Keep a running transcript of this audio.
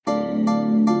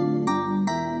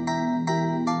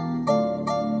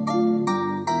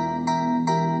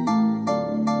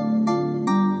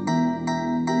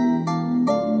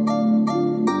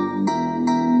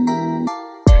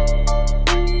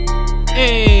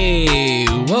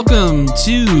Welcome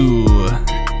to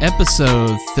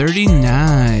episode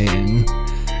 39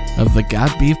 of the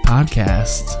Got Beef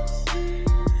Podcast,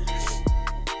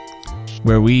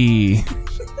 where we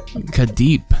cut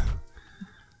deep,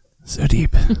 so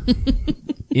deep,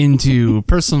 into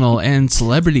personal and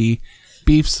celebrity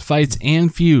beefs, fights,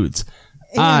 and feuds.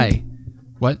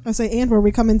 What? I say, and where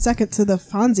we come in second to the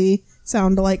Fonzie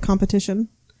sound-alike competition.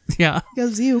 Yeah.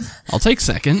 Goes you. I'll take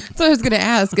second. So I was going to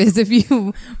ask is if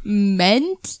you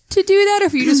meant to do that or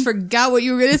if you just forgot what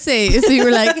you were going to say. So you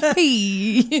were like,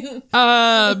 hey. Bit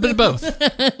of both.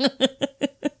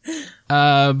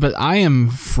 But I am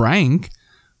Frank,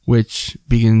 which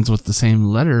begins with the same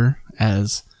letter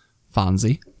as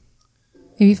Fonzie.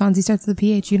 Maybe Fonzie starts with a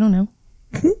PH. You don't know.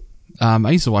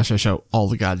 I used to watch that show all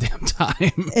the goddamn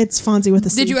time. It's Fonzie with a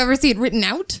C. Did you ever see it written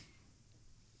out?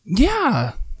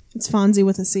 Yeah. It's Fonzie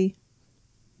with a C.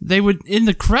 They would, in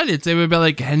the credits, they would be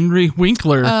like Henry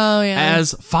Winkler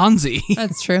as Fonzie.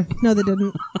 That's true. No, they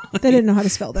didn't. They didn't know how to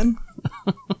spell then.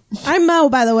 I'm Mo,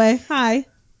 by the way. Hi.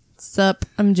 Sup,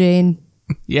 I'm Jane.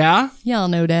 Yeah? Y'all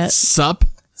know that. Sup?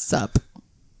 Sup.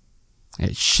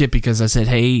 It's shit because I said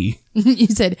hey. You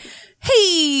said, hey.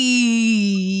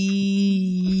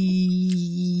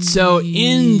 So,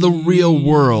 in the real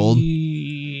world...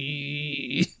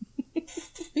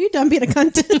 Are you done being a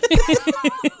cunt?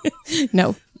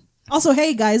 No. Also,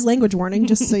 hey guys, language warning,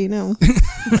 just so you know.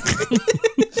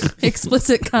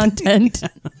 Explicit content.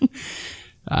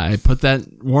 I put that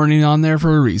warning on there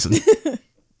for a reason.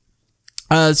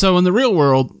 So in the real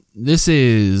world, this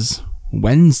is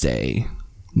Wednesday,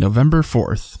 November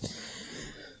 4th.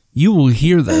 You will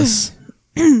hear this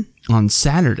on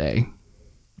Saturday,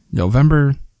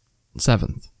 November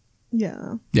 7th.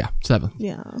 Yeah. Yeah, 7th.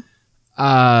 Yeah.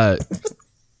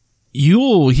 You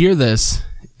will hear this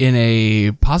in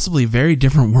a possibly very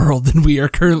different world than we are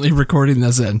currently recording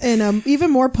this in. In an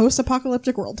even more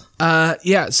post-apocalyptic world.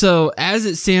 Yeah, so as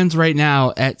it stands right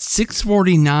now at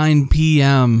 6:49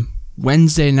 p.m.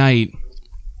 Wednesday night,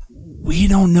 we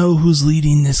don't know who's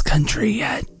leading this country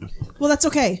yet. Well, that's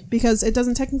okay, because it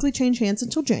doesn't technically change hands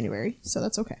until January, so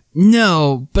that's okay.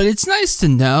 No, but it's nice to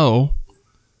know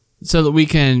so that we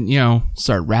can,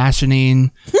 start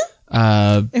rationing.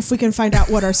 If we can find out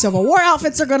what our Civil War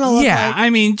outfits are going to look like. Yeah, I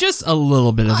mean, just a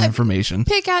little bit of information.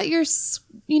 Pick out your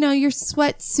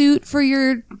sweatsuit for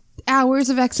your hours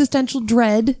of existential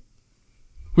dread.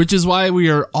 Which is why we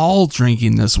are all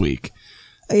drinking this week.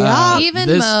 Yeah.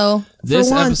 Even Mo.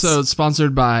 This once. episode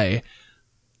sponsored by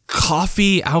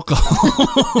Coffee Alcohol.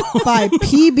 By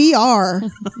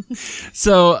PBR.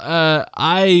 So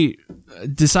I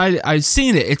decided, I've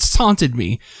seen it. It's taunted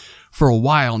me for a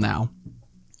while now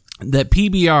that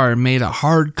PBR made a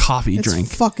hard coffee drink.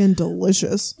 It's fucking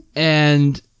delicious.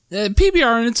 And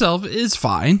PBR in itself is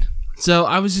fine. So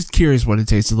I was just curious what it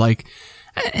tasted like.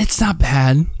 It's not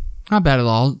bad. Not bad at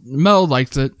all. Mo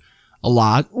liked it a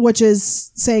lot. Which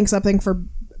is saying something for,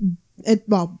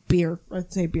 beer.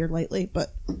 I'd say beer lightly,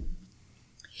 but...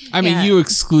 I mean, you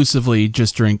exclusively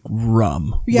just drink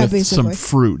rum with basically. some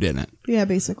fruit in it. Yeah,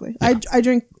 basically. Yeah. I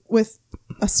drink with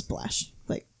a splash.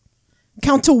 Like,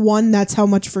 count to one, that's how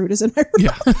much fruit is in my rum.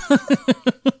 Yeah.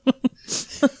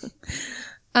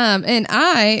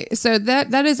 So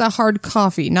that is a hard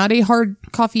coffee, not a hard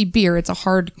coffee beer. It's a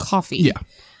hard coffee. Yeah.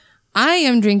 I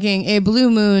am drinking a Blue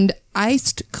Moon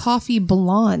iced coffee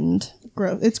blonde.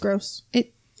 It's gross.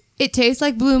 It tastes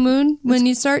like Blue Moon when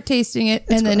you start tasting it,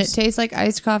 and then it gross. tastes like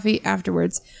iced coffee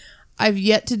afterwards. I've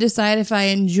yet to decide if I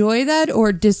enjoy that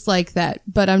or dislike that,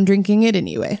 but I'm drinking it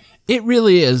anyway. It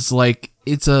really is like,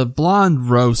 it's a blonde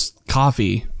roast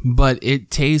coffee, but it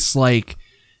tastes like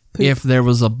if there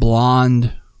was a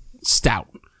blonde stout.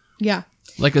 Yeah.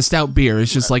 Like a stout beer.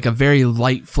 It's just like a very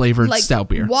light flavored Like stout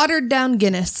beer. watered down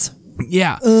Guinness.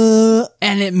 Yeah.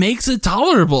 And it makes it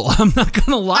tolerable. I'm not going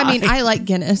to lie. I mean, I like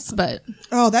Guinness, but...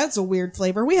 Oh, that's a weird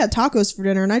flavor. We had tacos for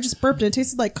dinner, and I just burped it. It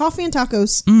tasted like coffee and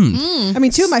tacos. I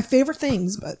mean, two of my favorite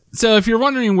things, but... So if you're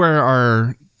wondering where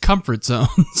our comfort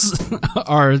zones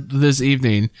are this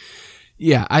evening,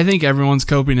 yeah, I think everyone's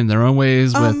coping in their own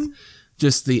ways with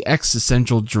just the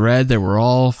existential dread that we're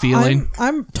all feeling.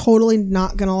 I'm totally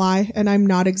not going to lie, and I'm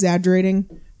not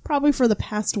exaggerating. Probably for the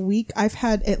past week, I've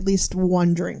had at least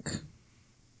one drink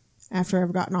after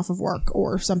I've gotten off of work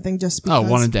or something just because... Oh,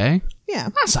 one a day? Yeah.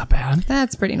 That's not bad.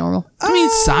 That's pretty normal. I mean,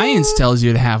 science tells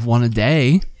you to have one a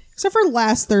day. Except for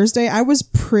last Thursday, I was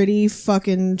pretty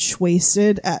fucking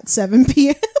wasted at 7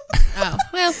 p.m. Oh,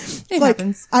 well, it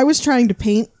happens. I was trying to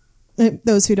paint.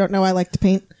 Those who don't know, I like to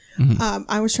paint. Mm-hmm.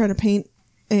 I was trying to paint,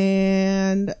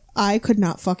 and I could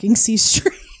not fucking see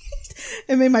straight.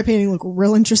 It made my painting look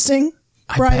real interesting.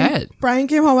 I bet. Brian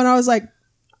came home, and I was like,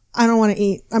 I don't want to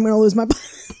eat. I'm going to lose my body.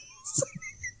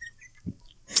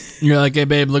 You're like, hey,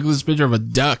 babe, look at this picture of a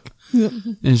duck. Yep.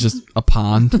 And it's just a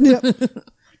pond. Yep.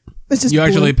 It's just You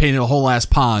actually blue. painted a whole ass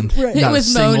pond. Right. It not a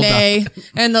was single Monet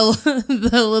and the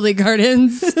Lily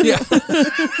Gardens. duck.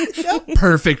 Yeah.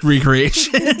 Perfect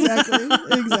recreation.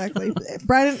 Exactly.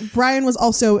 Brian was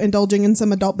also indulging in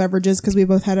some adult beverages because we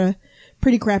both had a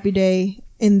pretty crappy day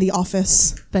in the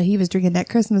office. But he was drinking that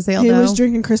Christmas ale, He though. was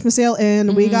drinking Christmas ale,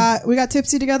 and we got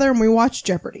tipsy together and we watched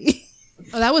Jeopardy.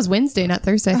 Oh, that was Wednesday, not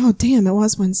Thursday. Oh damn! It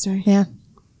was Wednesday. Yeah.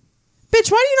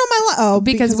 Bitch, why do you know my oh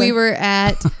Because we were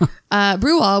at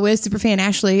Brewall with Superfan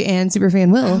Ashley and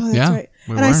Superfan Will. Oh, that's Yeah, right.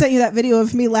 we And I were. sent you that video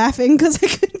of me laughing because I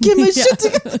couldn't get my shit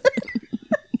together.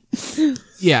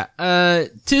 Yeah.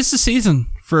 'Tis the season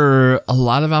for a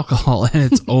lot of alcohol,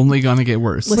 and it's only going to get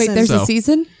worse. Listen, Wait, there's So, a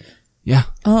season? Yeah.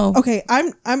 Oh, Okay,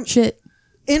 I'm shit.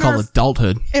 in Called our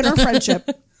adulthood. friendship.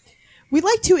 We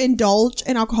like to indulge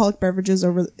in alcoholic beverages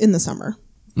in the summer.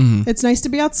 It's nice to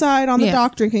be outside on the Yeah.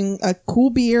 dock drinking a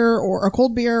cool beer or a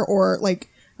cold beer or like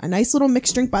a nice little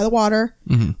mixed drink by the water.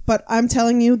 But I'm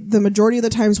telling you, the majority of the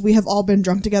times we have all been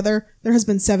drunk together, there has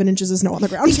been 7 inches of snow on the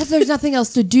ground. Because there's nothing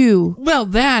else to do. Well,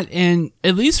 that, and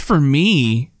at least for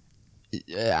me,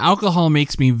 alcohol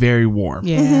makes me very warm.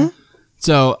 Yeah.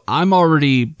 So I'm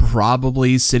already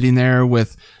probably sitting there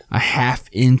with a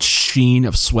half-inch sheen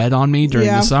of sweat on me during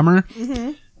Yeah. the summer.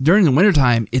 During the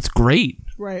wintertime, it's great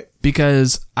Right.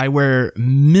 because I wear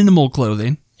minimal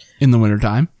clothing in the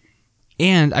wintertime,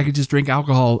 and I could just drink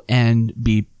alcohol and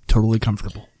be totally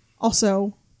comfortable.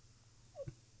 Also,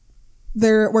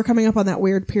 we're coming up on that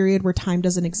weird period where time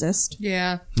doesn't exist.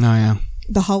 Yeah. Oh, yeah.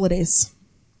 The holidays.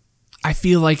 I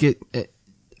feel like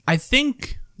I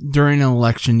think during an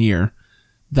election year,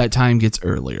 that time gets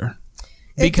earlier.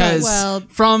 Because Well-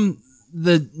 from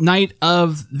the night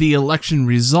of the election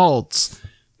results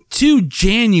to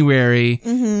January,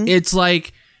 it's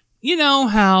like, you know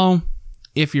how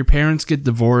if your parents get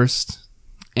divorced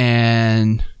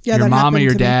and Yeah, your that mom or happened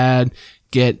your to me. dad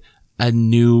get a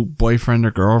new boyfriend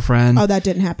or girlfriend. Oh, that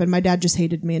didn't happen. My dad just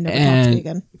hated me and never talked to me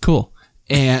again. Cool.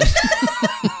 And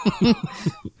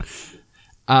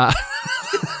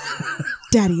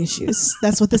Daddy issues.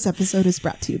 That's what this episode is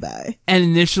brought to you by. and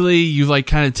initially you like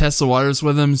kind of test the waters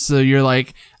with them, so you're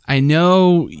like, I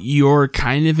know you're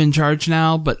kind of in charge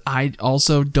now, but I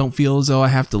also don't feel as though I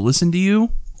have to listen to you.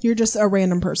 You're just a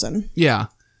random person. Yeah.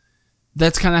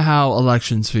 That's kind of how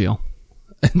elections feel.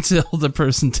 Until the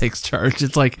person takes charge.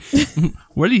 It's like,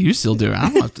 what are you still doing?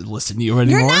 I don't have to listen to you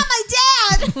anymore. You're not my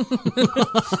dad!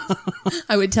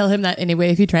 I would tell him that anyway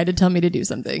if he tried to tell me to do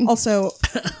something. Also,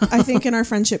 I think in our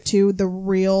friendship too,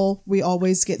 we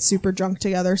always get super drunk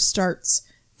together starts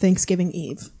Thanksgiving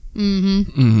Eve.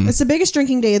 It's the biggest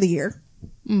drinking day of the year.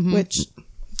 Which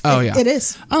Oh, yeah. it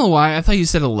is. I don't know why. I thought you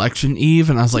said election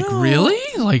eve, and I was like, really?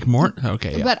 Like more?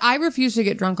 Okay, yeah. But I refuse to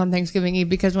get drunk on Thanksgiving Eve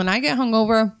because when I get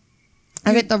hungover,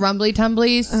 I get the rumbly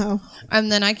tumblies, Oh.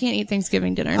 and then I can't eat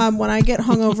Thanksgiving dinner. When I get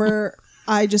hungover,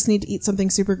 I just need to eat something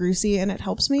super greasy and it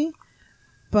helps me.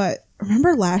 But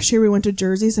remember last year we went to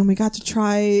Jersey's and we got to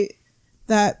try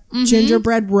that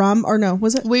gingerbread rum, or no,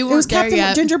 was it? We it weren't was there Captain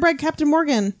yet. Gingerbread Captain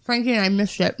Morgan. Frankie and I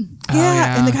missed it.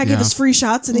 Yeah, and the guy gave yeah. us free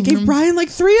shots and he gave Brian like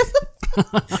 3 of them.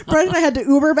 Brian and I had to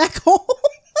Uber back home.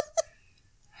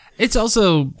 It's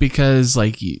also because,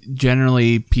 like,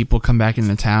 generally people come back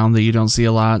into town that you don't see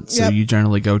a lot, so Yep. you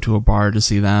generally go to a bar to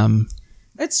see them.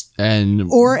 It's And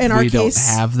Or in our we don't case-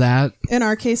 have that. in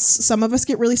our case, some of us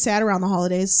get really sad around the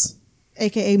holidays,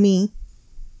 aka me.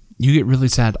 You get really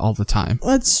sad all the time.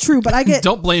 That's true, but I get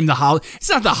Don't blame the holiday. It's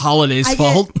not the holidays' I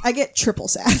fault. get triple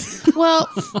sad. Well,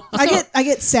 I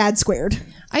get sad squared.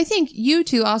 I think you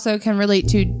two also can relate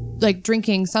to like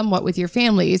drinking somewhat with your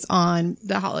families on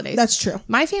the holidays. That's true.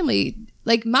 My family,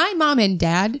 like my mom and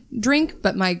dad drink,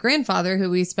 but my grandfather, who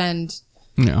we spend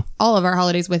No, all of our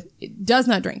holidays with, does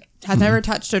not drink. Has never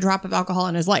touched a drop of alcohol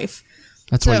in his life.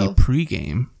 that's why So- you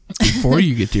pregame before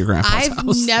you get to your grandpa's I've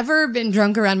house. never been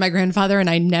drunk around my grandfather, and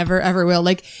I never ever will.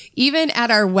 Like even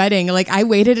at our wedding, like I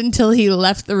waited until he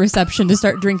left the reception to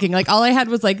start drinking. Like all I had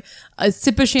was like a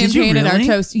sip of Did you champagne and our really?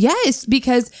 toast. Yes,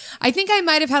 because I think I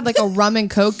might have had like a rum and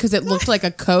Coke because it looked like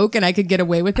a Coke and I could get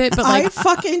away with it. But I like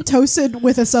fucking toasted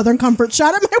with a Southern Comfort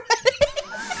shot at my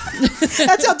wedding.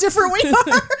 That's how different we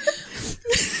are.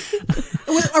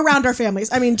 Around our families.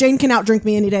 I mean, Jane can outdrink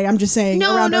me any day. I'm just saying.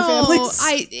 Around our families.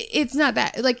 it's not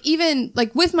that. Like even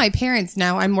like with my parents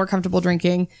now, I'm more comfortable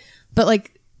drinking, but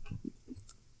like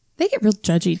they get real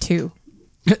judgy too.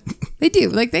 They do.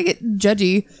 Like they get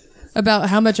judgy about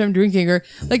how much I'm drinking, or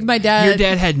like my dad. Your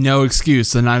dad had no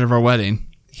excuse the night of our wedding.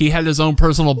 he had his own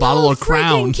personal bottle of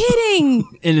Crown Kidding.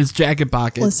 in his jacket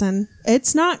pocket. Listen,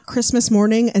 it's not Christmas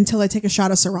morning until I take a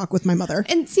shot of Ciroc with my mother.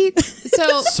 And see,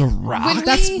 so Ciroc.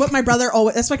 That's what my brother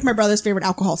always. That's like my brother's favorite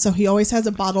alcohol. So he always has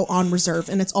a bottle on reserve,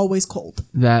 and it's always cold.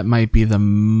 That might be the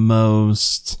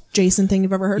most. Jason thing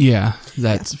you've ever heard? Yeah,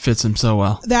 that fits him so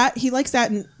well. That he likes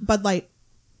that in Bud Light.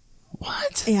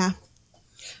 What? Yeah.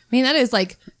 I mean, that is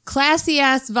like classy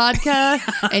ass vodka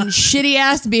and shitty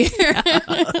ass beer.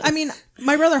 I mean,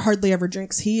 my brother hardly ever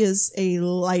drinks. He is a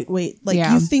lightweight. Like,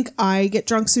 Yeah. you think I get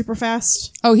drunk super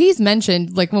fast? Oh, he's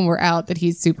mentioned like when we're out that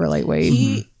he's super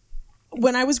lightweight.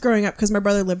 When I was growing up, because my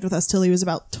brother lived with us till he was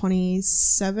about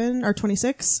 27 or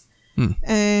 26.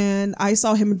 And I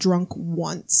saw him drunk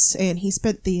once, and he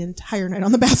spent the entire night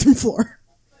on the bathroom floor.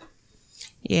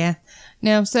 Yeah.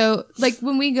 No, so like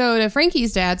when we go to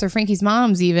Frankie's dad's or Frankie's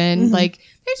mom's even, like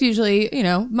there's usually,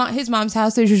 his mom's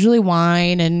house, there's usually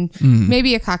wine and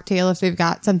maybe a cocktail if they've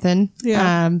got something.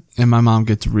 Yeah. And my mom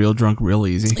gets real drunk real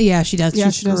easy. Yeah, she does. Yeah,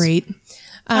 She's she does. great.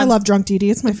 I love drunk DD.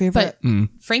 It's my favorite. But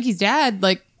Frankie's dad,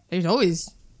 like, there's always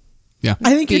Yeah.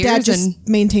 I think your dad beers just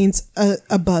maintains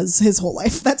a buzz his whole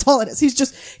life. That's all it is.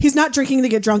 He's not drinking to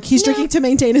get drunk. He's drinking to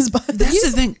maintain his buzz. That's the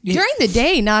thing. during the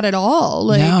day, not at all.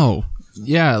 Like, No.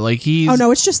 Yeah, like he's Oh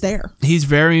no, it's just there. he's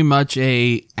very much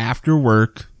a after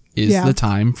work is Yeah. the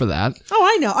time for that. Oh,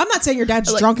 I know. I'm not saying your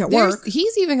dad's like, drunk at there's- work.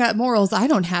 He's even got morals I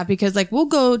don't have because like we'll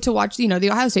go to watch, the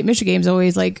Ohio State Michigan game's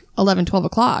always like 11, 12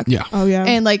 o'clock. Yeah. Oh yeah.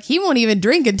 And like he won't even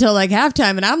drink until like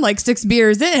halftime and I'm like 6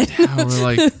 beers in. We're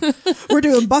like We're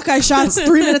doing Buckeye shots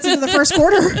 3 minutes into the first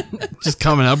quarter. just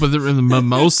coming up with it with the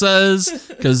mimosas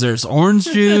because there's orange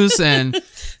juice and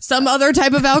Some other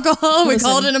type of alcohol. We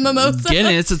called it a mimosa.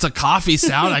 Guinness. It's a coffee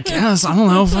stout, I guess. I don't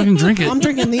know if I can drink it. I'm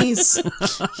drinking these.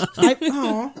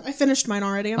 I finished mine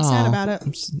already. I'm sad about it.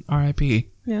 R.I.P.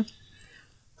 Yeah.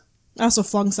 I also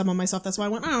flung some on myself. That's why I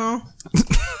went, oh.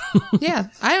 Yeah.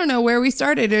 I don't know where we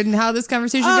started and how this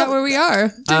conversation got where we are.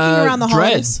 Drinking around the dread.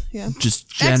 holidays. Yeah. Just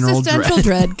general Existential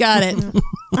dread. dread. Got it.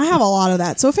 I have a lot of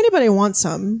that. So if anybody wants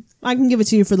some, I can give it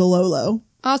to you for the low.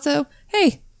 Also,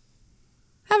 hey,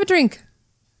 have a drink.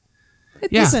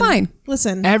 Yeah. It's fine.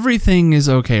 Listen. Everything is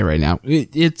okay right now.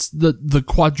 It's the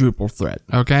quadruple threat.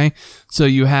 Okay, so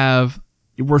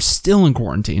we're still in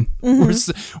quarantine.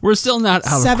 We're still not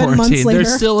out 7 of months quarantine. later.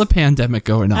 There's still a pandemic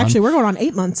going on. Actually, we're going on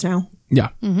 8 months now. Yeah.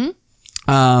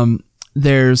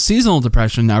 There's seasonal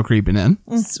depression now creeping in.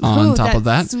 On Ooh, top of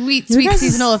that, Sweet guys'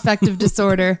 seasonal affective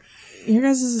disorder. Your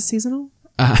guys is a seasonal?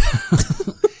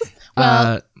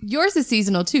 Well, yours is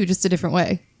seasonal too, just a different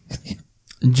way.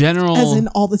 general. As in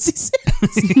all the seasons.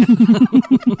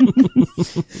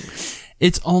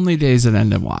 It's only days that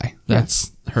end in Y.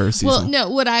 That's her season. Well, no,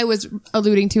 what I was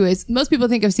alluding to is most people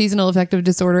think of seasonal affective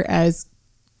disorder as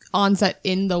onset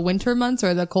in the winter months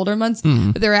or the colder months,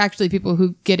 but there are actually people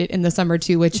who get it in the summer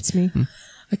too, which It's me.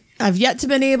 I've yet to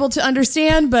been able to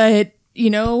understand, but you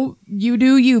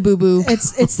do you, boo boo.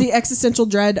 It's the existential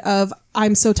dread of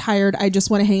I'm so tired, I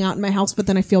just want to hang out in my house, but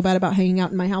then I feel bad about hanging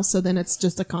out in my house, so then it's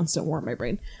just a constant war in my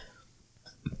brain.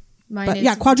 But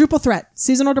yeah, quadruple threat.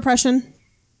 Seasonal depression.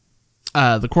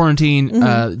 The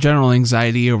quarantine, general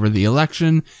anxiety over the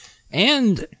election,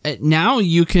 and now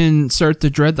you can start to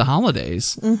dread the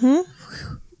holidays.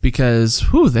 Because,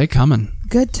 they coming.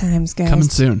 Good times, guys. Coming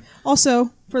soon.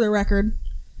 Also, for the record,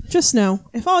 just know,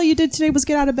 if all you did today was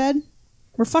get out of bed,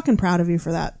 we're fucking proud of you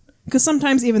for that. Because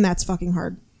sometimes even that's fucking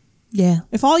hard. Yeah.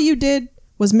 If all you did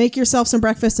was make yourself some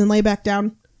breakfast and lay back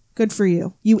down, good for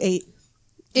you. You ate.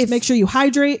 Make sure you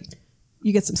hydrate,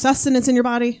 you get some sustenance in your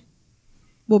body.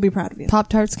 We'll be proud of you.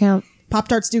 Pop-Tarts count.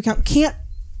 Pop-Tarts do count.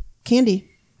 Candy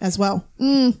as well.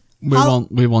 We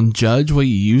won't judge what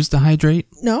you use to hydrate.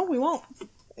 No, we won't.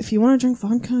 If you want to drink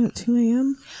vodka at 2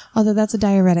 a.m. Although that's a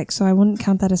diuretic, so I wouldn't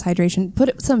count that as hydration.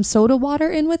 Put some soda water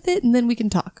in with it, and then we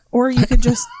can talk. Or you could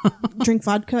just drink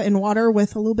vodka and water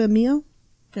with a little bit of Mio.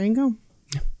 There you go.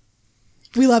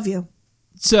 We love you.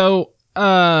 So,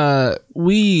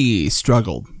 we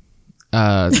struggled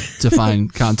to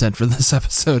find content for this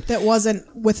episode. That wasn't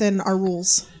within our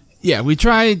rules. Yeah, we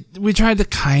tried to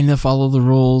kind of follow the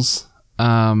rules,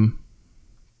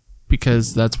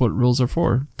 because that's what rules are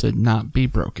for, to not be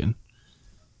broken.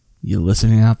 You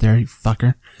listening out there, you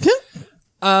fucker?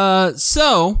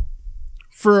 So,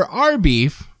 for our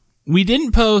beef, we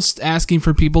didn't post asking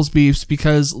for people's beefs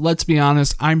because, let's be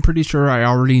honest, I'm pretty sure I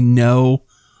already know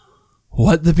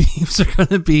what the beefs are going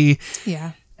to be.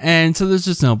 Yeah. And so there's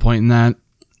just no point in that.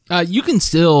 You can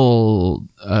still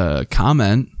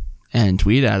comment and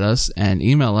tweet at us and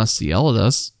email us to yell at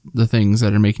us the things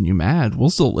that are making you mad. We'll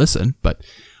still listen, but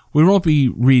we won't be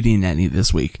reading any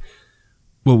this week.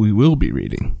 What we will be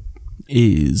reading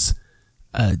is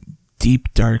a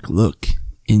deep, dark look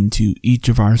into each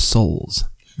of our souls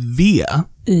via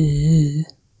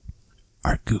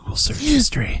our Google search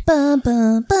history. That's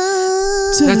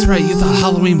right, you thought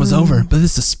Halloween was over, but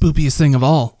this is the spookiest thing of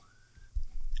all.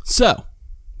 So,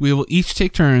 we will each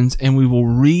take turns and we will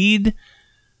read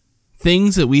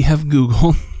things that we have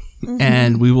Googled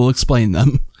and we will explain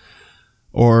them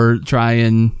or try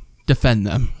and defend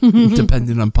them,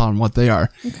 depending upon what they are.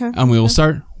 Okay. And we will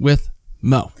start with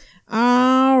Mo.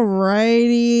 Alrighty.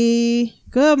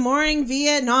 Good morning,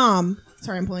 Vietnam.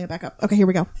 Sorry, I'm pulling it back up. Okay, here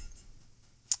we go.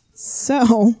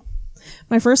 So,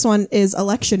 my first one is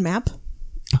election map.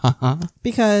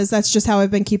 Because that's just how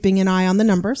I've been keeping an eye on the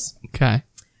numbers. Okay.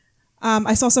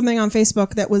 I saw something on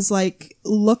Facebook that was like,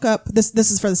 look up, this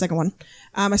is for the second one.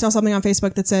 I saw something on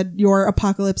Facebook that said your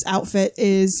apocalypse outfit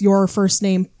is your first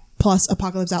name plus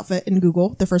apocalypse outfit in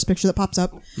Google, the first picture that pops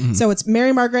up. Mm-hmm. So it's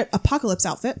Mary Margaret apocalypse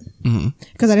outfit.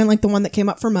 Because I didn't like the one that came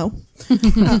up for Mo.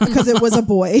 Because it was a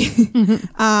boy.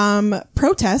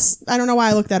 Protest. I don't know why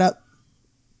I looked that up.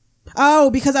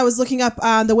 Oh, because I was looking up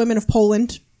the women of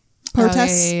Poland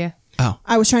protests. Yeah. Oh.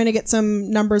 I was trying to get some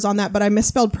numbers on that, but I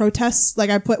misspelled protests. Like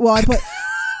I put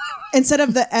instead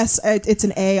of the S, it's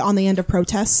an A on the end of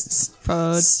protests.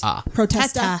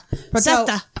 Protesta. So,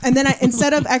 and then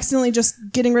instead of accidentally just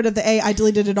getting rid of the A, I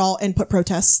deleted it all and put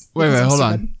protests. Wait, hold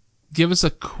on. Give us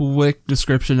a quick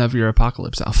description of your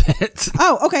apocalypse outfit.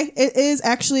 Oh, okay. It is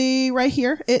actually right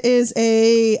here. It is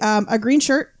a green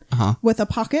shirt with a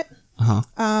pocket,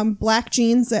 black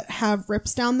jeans that have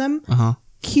rips down them,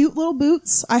 cute little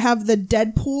boots. I have the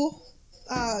Deadpool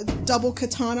double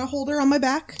katana holder on my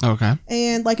back. Okay.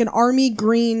 And like an army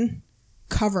green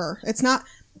cover. It's not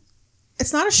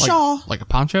a shawl. Like a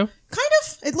poncho? Kind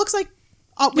of. It looks like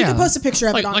we can post a picture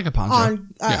of it on, like a poncho. On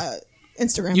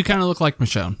Instagram. You kind of look like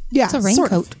Michonne. Yeah, it's a raincoat.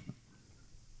 Sort of.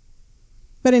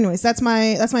 But anyways, that's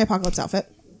my apocalypse outfit.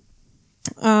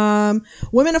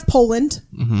 Women of Poland,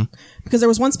 because there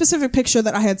was one specific picture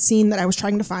that I had seen that I was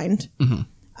trying to find.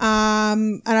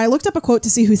 And I looked up a quote to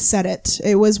see who said it.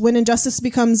 It was, when injustice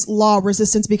becomes law,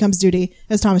 resistance becomes duty.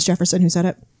 It's Thomas Jefferson who said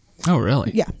it. Oh,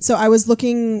 really? Yeah. So I was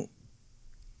looking.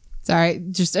 Sorry,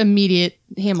 just immediate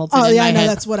Hamilton. Oh, in yeah, my I know. head.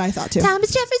 That's what I thought too.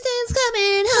 Thomas Jefferson's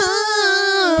coming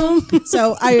home.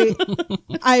 So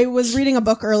I was reading a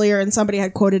book earlier and somebody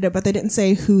had quoted it, but they didn't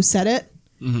say who said it.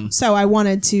 So I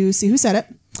wanted to see who said it.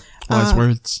 Wise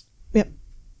words. Yep.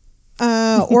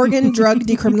 Oregon drug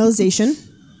decriminalization.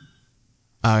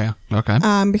 Oh, yeah. Okay.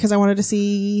 Because I wanted to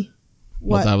see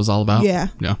what that was all about? Yeah.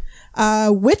 Yeah.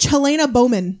 Which Helena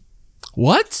Bowman?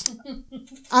 What?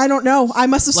 I don't know. I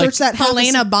must have searched that.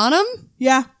 Helena Bonham?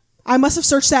 Yeah. I must have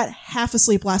searched that half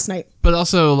asleep last night. But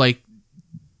also, like,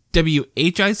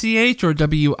 WHICH or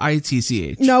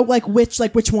WITCH? No, like which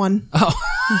one?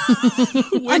 Oh.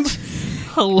 Which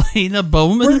Helena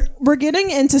Bowman? We're getting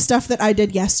into stuff that I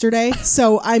did yesterday,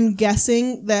 so I'm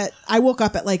guessing that I woke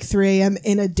up at like 3 a.m.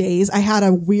 in a daze. I had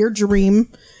a weird dream,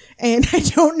 and I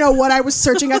don't know what I was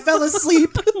searching. I fell asleep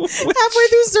halfway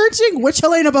through searching. Which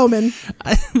Helena Bowman?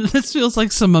 This feels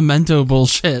like some Memento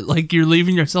bullshit. Like you're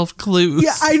leaving yourself clues.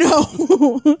 Yeah, I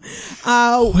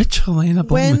know. Which Helena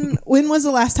Bowman? When was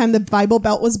the last time the Bible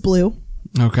Belt was blue?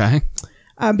 Okay.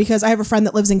 Because I have a friend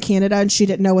that lives in Canada and she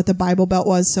didn't know what the Bible Belt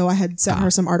was, so I had sent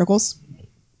her some articles.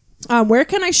 Where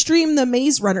can I stream the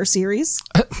Maze Runner series?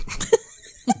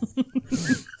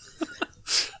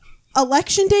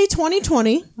 Election Day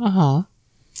 2020.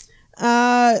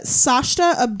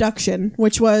 Sashta Abduction,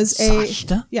 which was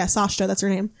Sashta? Yeah, Sashta, that's her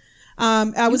name.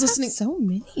 I was listening. So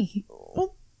many.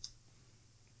 Well,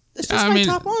 it's just my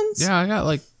top ones. Yeah, I got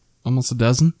like almost a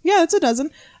dozen. Yeah, it's a dozen.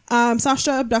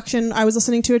 Sashta Abduction. I was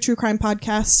listening to a true crime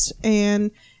podcast,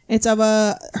 and it's of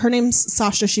her name's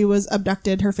Sashta. She was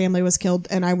abducted. Her family was killed,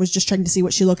 and I was just trying to see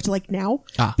what she looked like now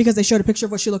because they showed a picture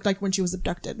of what she looked like when she was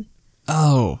abducted.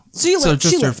 Oh, so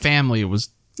just her family was.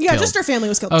 Yeah, killed. Just her family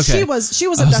was killed. Okay. She was I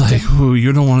was abducted. like, ooh,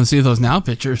 you don't want to see those now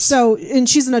pictures. So, and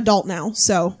she's an adult now.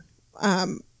 So, I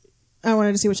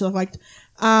wanted to see what she looked like.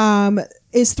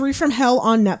 Is 3 from Hell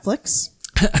on Netflix?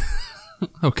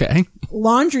 Okay.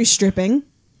 Laundry Stripping,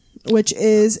 which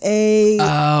is a...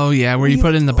 Oh, yeah, where you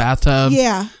put it in the bathtub.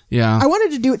 Yeah. Yeah. I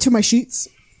wanted to do it to my sheets.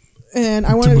 And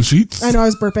I wanted... To my sheets? I know, I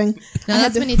was burping. No,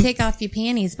 that's when you take off your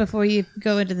panties before you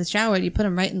go into the shower. You put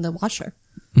them right in the washer.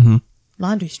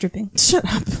 Laundry stripping. Shut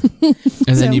up.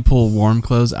 And then you pull warm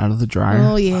clothes out of the dryer.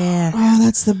 Oh, yeah. Oh,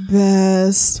 that's the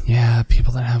best. Yeah,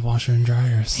 people that have washer and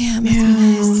dryers. Yeah, it must be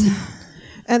nice.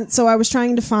 And so I was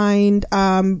trying to find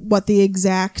what the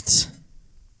exact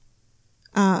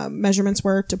measurements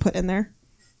were to put in there.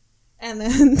 And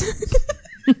then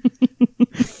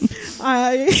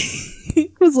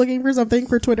was looking for something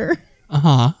for Twitter.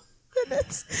 Uh-huh.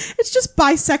 It's just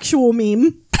bisexual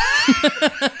meme.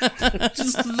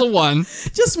 Just the one.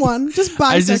 Just one. Just bisexual.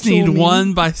 I just need meme.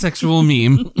 one bisexual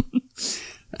meme.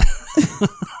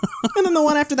 And then the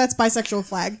one after that's bisexual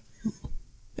flag.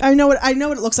 I know what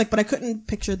it looks like, but I couldn't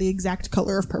picture the exact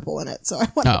color of purple in it, so I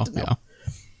wanted to know. Yeah.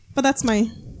 But that's my...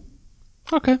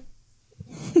 Okay.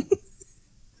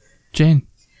 Jane.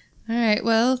 All right.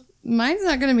 Well, mine's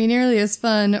not going to be nearly as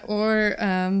fun or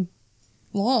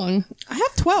long. I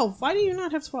have 12. Why do you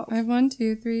not have 12? I have 1,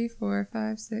 2, 3, 4,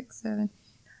 5, 6, 7.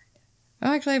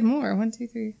 Oh, actually, I have more. 1, 2,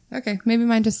 3. Okay, maybe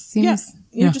mine just seems. Yes,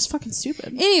 you're just fucking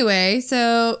stupid. Anyway,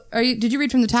 so did you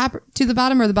read from the top to the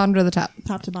bottom or the bottom to the top?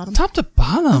 Top to bottom. Top to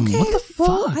bottom. Okay, what the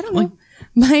fuck? I don't know.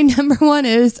 My number 1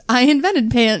 is I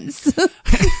invented pants.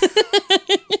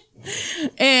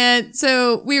 And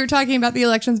so we were talking about the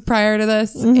elections prior to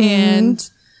this, and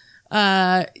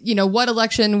what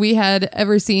election we had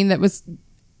ever seen that was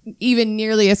even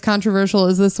nearly as controversial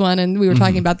as this one. And we were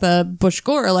talking about the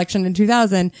Bush-Gore election in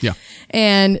 2000. Yeah.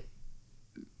 And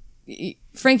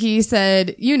Frankie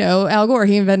said, Al Gore,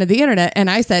 he invented the internet.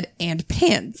 And I said, and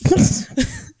pants.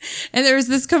 And there was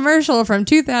this commercial from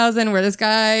 2000 where this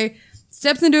guy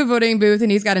steps into a voting booth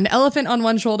and he's got an elephant on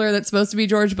one shoulder that's supposed to be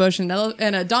George Bush and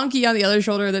a donkey on the other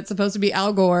shoulder that's supposed to be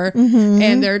Al Gore.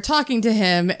 And they're talking to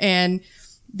him and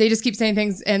they just keep saying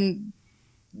things, and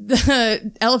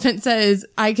the elephant says,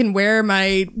 I can wear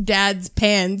my dad's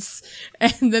pants.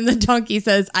 And then the donkey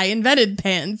says, I invented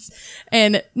pants.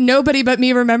 And nobody but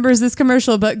me remembers this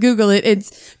commercial, but Google it.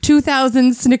 It's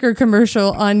 2000 Snicker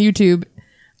commercial on YouTube.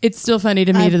 It's still funny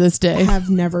to me to this day. I have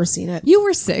never seen it. You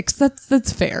were 6.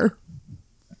 That's fair.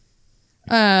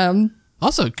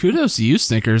 Also, kudos to you,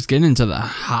 Snickers, getting into the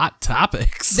hot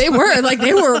topics. They were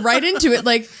right into it.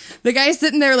 Like, the guy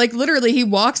sitting there, like, literally, he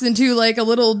walks into, like, a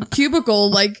little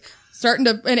cubicle, like, starting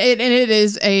to, and it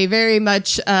is a very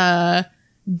much,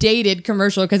 dated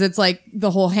commercial, because it's, like,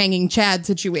 the whole hanging Chad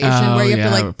situation, where you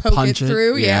have to, like, poke it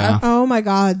through. Yeah. Oh, my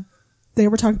God. They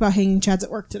were talking about hanging Chads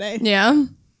at work today. Yeah.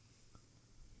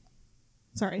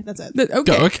 Sorry, that's it.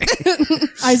 Okay.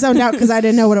 I zoned out because I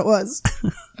didn't know what it was.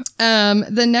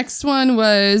 The next one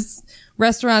was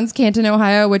Restaurants Canton,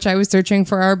 Ohio, which I was searching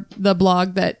for the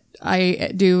blog that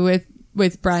I do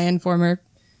with Brian, former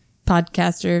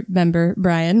podcaster member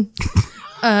Brian.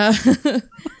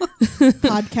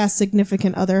 Podcast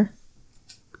significant other.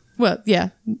 Well,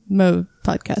 yeah, Mo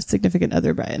podcast significant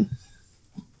other Brian.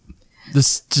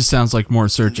 This just sounds like more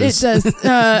searches. It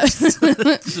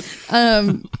does.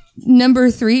 Number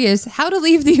 3 is How to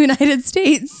Leave the United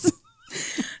States.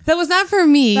 That was not for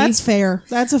me. That's fair.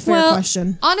 That's a fair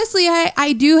question. Honestly,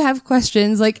 I do have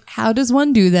questions. Like, how does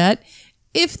one do that?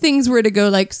 If things were to go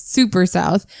like super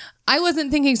south, I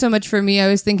wasn't thinking so much for me. I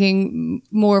was thinking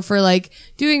more for like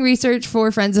doing research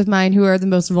for friends of mine who are the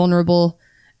most vulnerable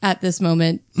at this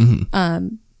moment.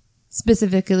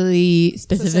 Specifically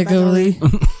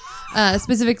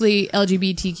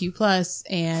LGBTQ plus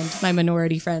and my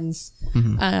minority friends.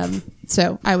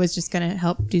 So I was just going to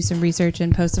help do some research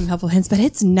and post some helpful hints, but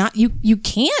it's not, you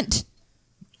can't.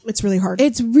 It's really hard.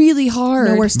 It's really hard.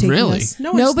 Nowhere's taking Really? us.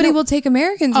 Nobody will take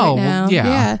Americans right now. Well,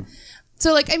 yeah.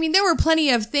 So like, I mean, there were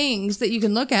plenty of things that you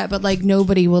can look at, but like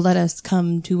nobody will let us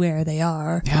come to where they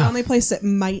are. The only place that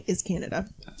might is Canada.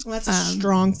 Well, that's a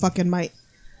strong fucking might.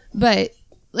 But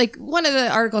like one of the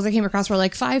articles I came across were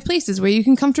like 5 places where you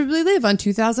can comfortably live on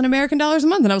 $2,000 American dollars a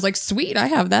month. And I was like, sweet, I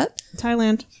have that.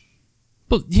 Thailand.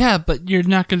 But yeah, but you're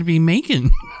not going to be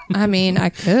making I mean, I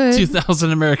could.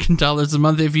 $2,000 American dollars a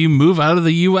month if you move out of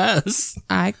the U.S.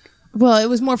 Well, it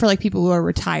was more for like people who are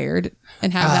retired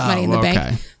and have that money in the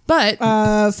bank. But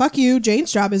fuck you.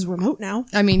 Jane's job is remote now.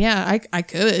 I mean, yeah, I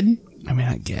could. I mean,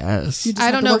 I guess.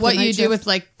 I don't know what you do with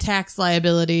like tax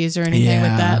liabilities or anything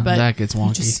with that, but that gets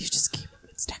wonky. You just keep it.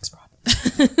 It's tax fraud.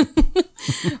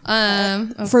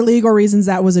 For legal reasons,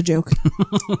 that was a joke.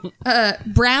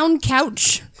 brown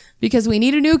couch. Because we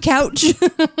need a new couch.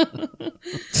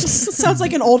 Sounds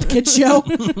like an old kid show.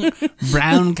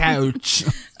 Brown couch.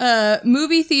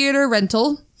 Movie theater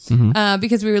rental.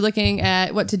 Because we were looking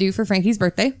at what to do for Frankie's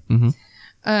birthday.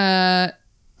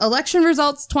 Election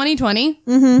results 2020.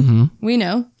 We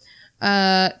know.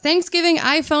 Thanksgiving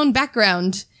iPhone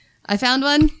background. I found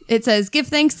one. It says, give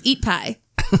thanks, eat pie.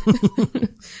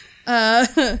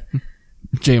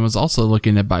 Jane was also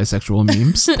looking at bisexual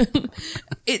memes.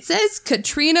 It says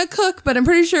Katrina Cook, but I'm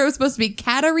pretty sure it was supposed to be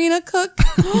Katarina Cook.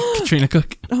 Katrina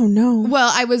Cook. Oh, no. Well,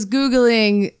 I was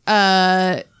Googling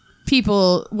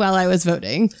people while I was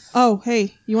voting. Oh,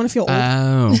 hey, you want to feel old?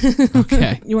 Oh,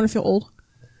 okay. You want to feel old?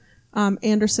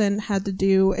 Anderson had to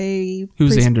do a...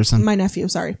 Who's Anderson? My nephew,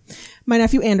 sorry. My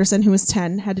nephew Anderson, who was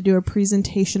 10, had to do a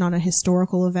presentation on a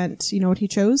historical event. You know what he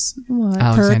chose? What?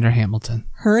 Alexander Hamilton.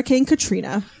 Hurricane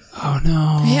Katrina. Oh,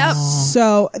 no. Yep.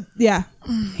 So, yeah.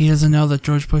 He doesn't know that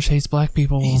George Bush hates black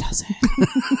people. He doesn't.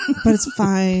 But it's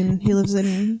fine. He lives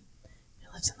in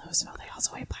Louisville. They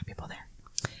also hate black people there.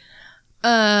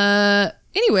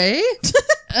 Anyway,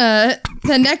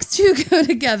 the next two go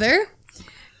together,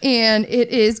 and it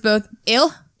is both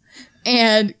eel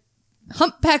and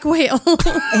humpback whale.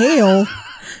 Ale?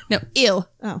 No, eel.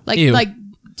 Oh. Like Ew. like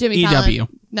Jimmy Fallon. EW.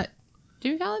 Not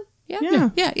Jimmy Fallon? Yeah. Yeah.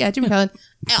 No, yeah, Jimmy Fallon.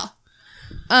 L.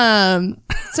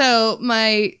 So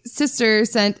my sister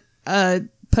sent a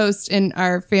post in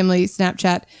our family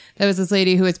Snapchat that was this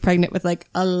lady who was pregnant with like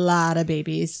a lot of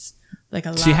babies. Like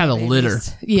a lot. She had of a babies. litter.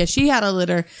 Yeah, she had a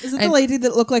litter. Is it the lady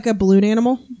that looked like a balloon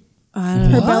animal?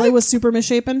 Her belly was super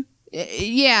misshapen?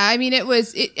 Yeah, I mean,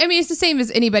 it's the same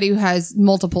as anybody who has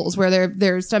multiples where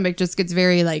their stomach just gets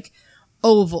very like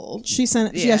oval. She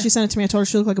sent it to me. I told her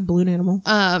she looked like a balloon animal.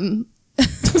 I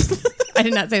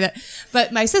did not say that.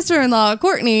 But my sister-in-law,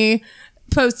 Courtney,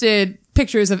 posted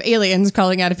pictures of aliens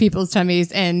crawling out of people's tummies.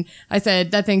 And I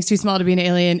said, that thing's too small to be an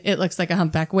alien. It looks like a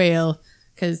humpback whale.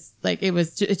 Because, like,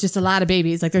 it's just a lot of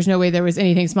babies. Like, there's no way there was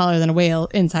anything smaller than a whale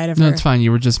inside of her. No, it's fine.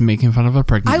 You were just making fun of a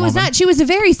pregnant woman. I was not. She was a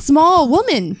very small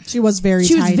woman. She was very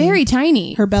She tiny. was very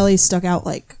tiny. Her belly stuck out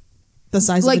like the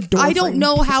size of a door I don't frame.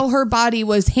 know how her body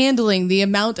was handling the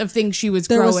amount of things she was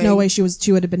growing. There was no way she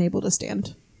would have been able to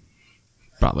stand.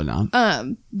 Probably not.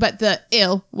 But the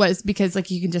ill was because,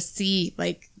 like, you can just see,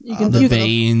 like, The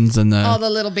veins and all the...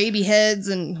 the little baby heads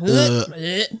and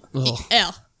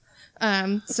ill.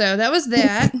 So that was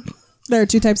that. There are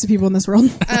two types of people in this world.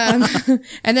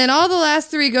 And then all the last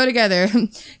three go together.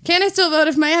 Can I still vote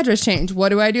if my address changed? What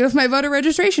do I do if my voter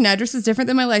registration address is different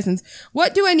than my license?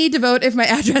 What do I need to vote if my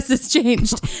address is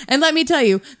changed? And let me tell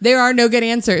you, there are no good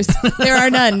answers. There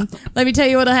are none. Let me tell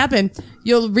you what'll happen.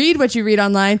 You'll read what you read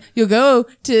online. You'll go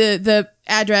to the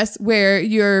address where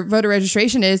your voter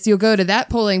registration is. You'll go to that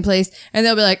polling place and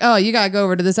they'll be like, oh, you got to go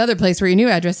over to this other place where your new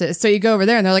address is. So you go over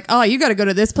there and they're like, oh, you got to go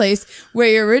to this place where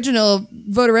your original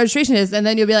voter registration is. And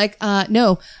then you'll be like,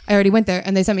 no, I already went there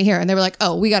and they sent me here. And they were like,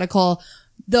 oh, we got to call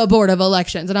the Board of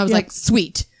Elections. And I was like,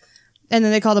 sweet. And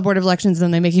then they call the Board of Elections and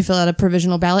then they make you fill out a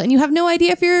provisional ballot and you have no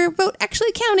idea if your vote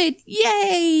actually counted.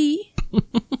 Yay.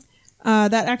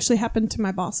 That actually happened to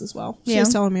my boss as well. She Yeah.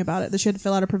 was telling me about it, that she had to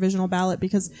fill out a provisional ballot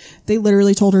because they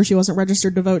literally told her she wasn't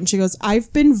registered to vote. And she goes,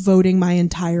 I've been voting my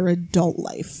entire adult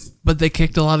life. But they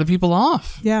kicked a lot of people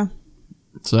off. Yeah.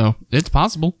 So it's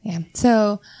possible. Yeah.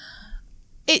 So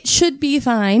it should be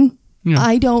fine. Yeah.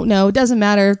 I don't know. It doesn't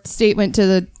matter. State went to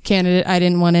the candidate I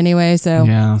didn't want anyway. So,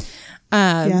 Yeah.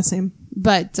 Yeah, same.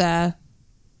 but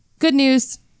good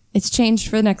news. It's changed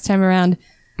for the next time around.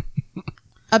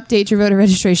 Update your voter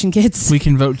registration, kids. We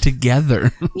can vote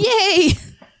together. Yay!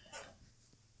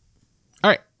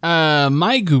 All right.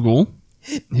 My Google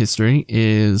history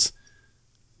is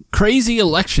crazy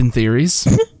election theories.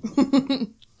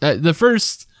 The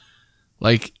first,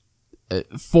 like,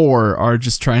 4 are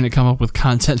just trying to come up with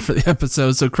content for the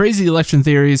episode. So crazy election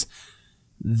theories,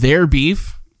 their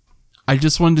beef. I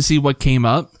just wanted to see what came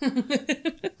up.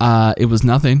 It was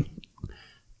nothing.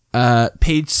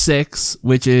 Page 6,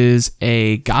 which is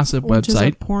a gossip Which is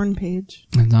a website. porn page.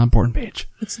 It's not a porn page.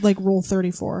 It's like Rule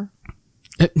 34.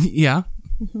 Yeah.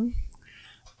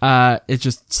 It's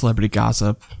just celebrity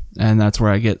gossip, and that's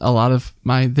where I get a lot of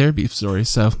their beef stories.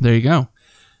 So there you go.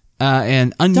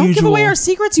 And unusual. Don't give away our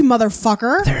secrets, you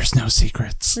motherfucker. There's no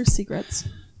secrets. There's secrets.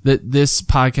 This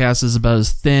podcast is about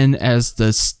as thin as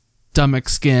the stomach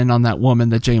skin on that woman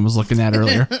that Jane was looking at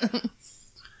earlier.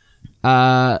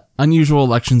 Unusual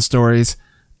election stories.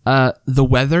 The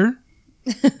weather.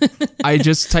 I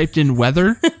just typed in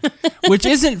weather, which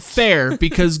isn't fair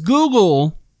because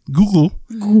Google,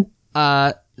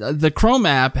 the Chrome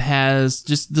app has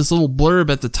just this little blurb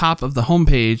at the top of the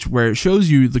homepage where it shows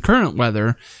you the current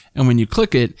weather. And when you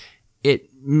click it, it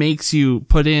makes you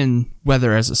put in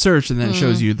weather as a search and then it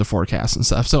shows you the forecast and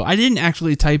stuff. So I didn't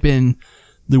actually type in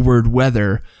the word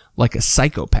weather like a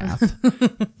psychopath.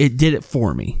 It did it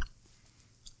for me.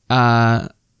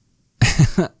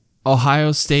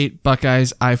 Ohio State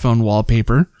Buckeyes iPhone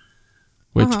wallpaper,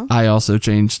 which I also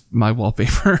changed my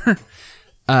wallpaper.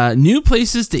 New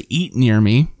places to eat near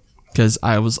me, because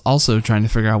I was also trying to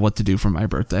figure out what to do for my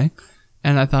birthday,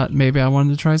 and I thought maybe I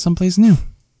wanted to try someplace new.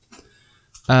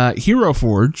 Hero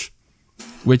Forge,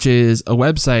 which is a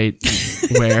website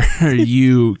where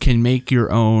you can make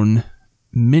your own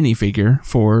minifigure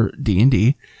for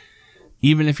D&D,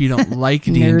 even if you don't like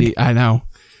D&D. I know.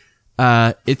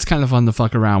 It's kind of fun to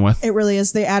fuck around with. It really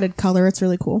is. They added color. It's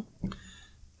really cool.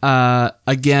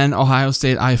 Again, Ohio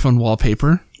State iPhone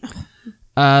wallpaper.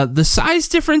 The size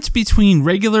difference between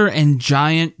regular and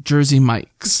giant Jersey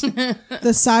Mike's.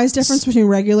 The size difference between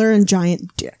regular and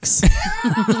giant dicks.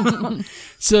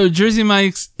 So Jersey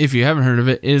Mike's, if you haven't heard of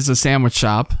it, is a sandwich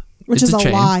shop. Which is a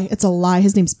lie. It's a lie.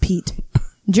 His name's Pete.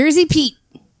 Jersey Pete.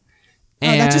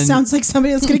 And that just sounds like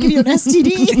somebody that's going to give you an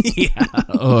STD. Yeah.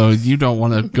 Oh, you don't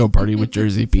want to go party with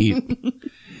Jersey Pete.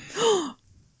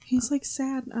 He's like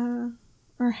sad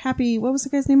or happy. What was the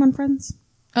guy's name on Friends?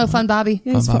 Oh, Fun Bobby.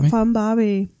 Yeah, Fun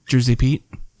Bobby. Jersey Pete?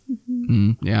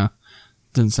 Mm-hmm. Yeah.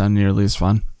 Doesn't sound nearly as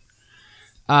fun.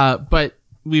 But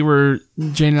Jane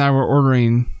and I were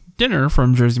ordering dinner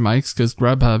from Jersey Mike's because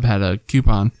Grubhub had a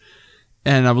coupon.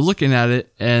 And I was looking at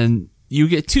it, and you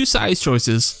get 2 size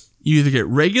choices. You either get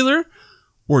regular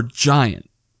or giant.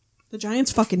 The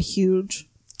giant's fucking huge.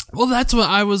 Well, that's what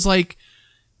I was like.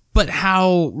 But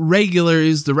how regular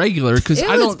is the regular? Because It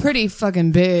was pretty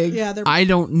fucking big. Yeah, I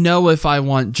don't know if I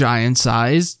want giant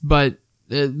size, but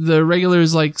the regular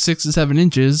is like 6 to 7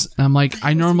 inches. And I'm like,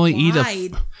 I normally eat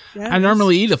a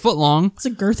foot long. It's a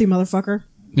girthy motherfucker.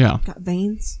 Yeah. Got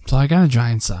veins. So I got a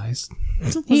giant size.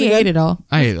 He ate it all.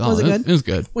 I ate it all. Was it good? It was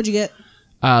good. What'd you get?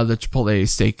 The Chipotle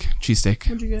cheesesteak.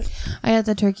 What'd you get? I had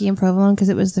the turkey and provolone because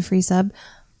it was the free sub.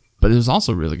 But it was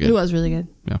also really good. It was really good.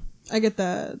 Yeah. I get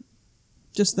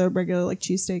just the regular like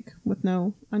cheesesteak with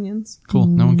no onions. Cool.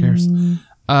 No one cares.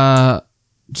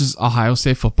 Just Ohio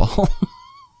State football.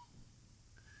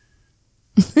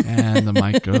 And the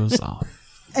mic goes off.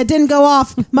 It didn't go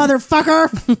off, motherfucker.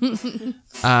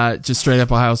 Just straight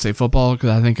up Ohio State football because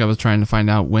I think I was trying to find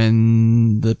out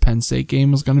when the Penn State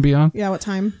game was going to be on. Yeah, what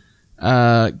time?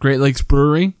 Great Lakes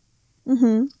Brewery.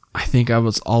 Mm-hmm. I think I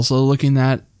was also looking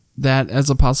at that as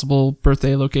a possible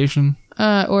birthday location.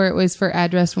 Or it was for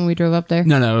address when we drove up there.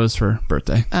 No, it was for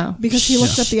birthday. Oh. Because he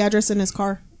looked up the address in his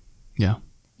car. Yeah.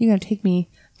 You're going to take me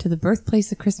to the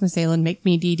birthplace of Christmas Ale and make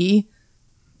me DD?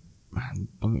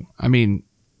 I mean...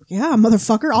 Yeah,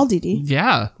 motherfucker. I'll DD.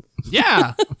 Yeah.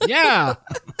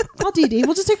 I'll DD.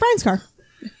 We'll just take Brian's car.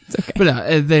 It's okay. But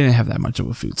they didn't have that much of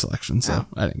a food selection, so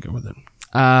I didn't go with it.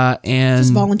 And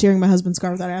Just volunteering my husband's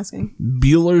car without asking.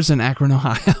 Bueller's in Akron,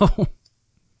 Ohio.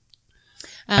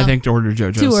 I think to order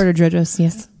JoJo's. To order JoJo's,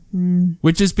 yes.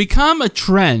 Which has become a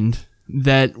trend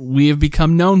that we have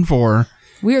become known for.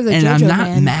 We're the and JoJo I'm not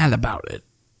man. mad about it.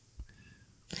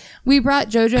 We brought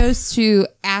JoJo's to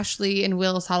Ashley and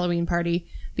Will's Halloween party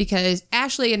because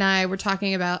Ashley and I were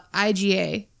talking about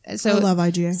IGA. So I love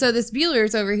IGA. So this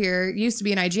Bueller's over here used to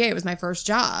be an IGA. It was my first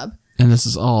job. And this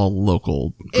is all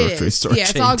local grocery store Yeah,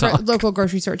 chain it's all talk. local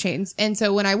grocery store chains. And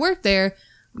so when I worked there,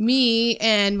 me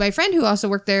and my friend who also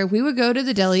worked there, we would go to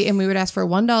the deli and we would ask for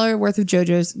 $1 worth of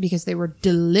JoJo's because they were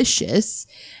delicious.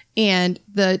 And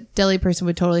the deli person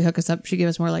would totally hook us up. She'd give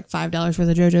us more like $5 worth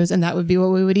of JoJo's, and that would be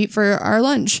what we would eat for our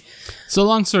lunch. So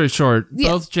long story short,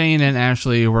 both Jane and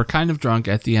Ashley were kind of drunk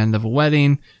at the end of a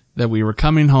wedding that we were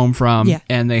coming home from,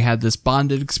 and they had this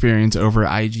bonded experience over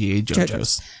IGA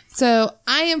JoJo's. So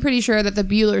I am pretty sure that the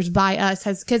Bueller's by us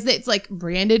has, because it's like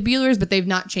branded Bueller's, but they've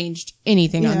not changed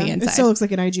anything on the inside. It still looks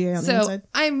like an IGA on the inside. So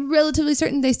I'm relatively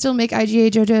certain they still make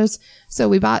IGA JoJo's. So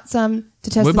we bought some to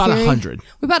test the theory. We bought 100.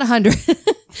 We bought 100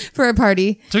 for a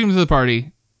party. Took them to the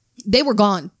party. They were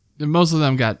gone. Most of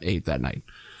them got ate that night.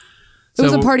 It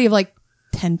was a party of like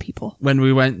 10 people. When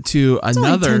we went to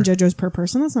another only 10 JoJo's per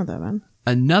person. That's not that bad.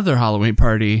 Another Halloween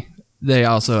party, they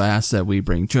also asked that we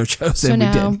bring JoJo's, so and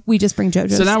now we did. We just bring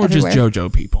JoJo's. So now we're everywhere. just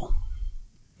JoJo people.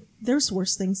 There's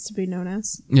worse things to be known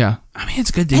as. Yeah, I mean it's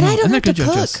good deal. And I don't have to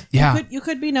JoJo's. cook. Yeah, You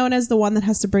could be known as the one that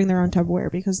has to bring their own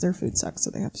Tupperware because their food sucks,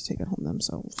 so they have to take it home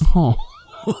themselves. Oh,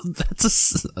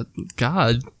 that's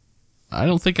God. I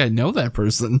don't think I know that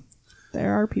person.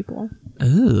 There are people.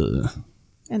 Ugh.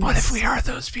 And What if we are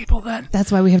those people then?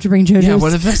 That's why we have to bring JoJo's. Yeah,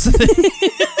 what if that's the thing?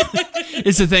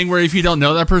 It's the thing where if you don't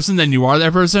know that person, then you are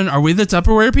that person. Are we the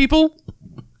Tupperware people?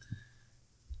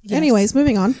 Yes. Anyways,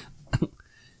 moving on.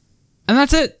 And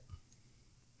that's it.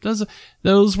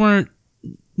 Those weren't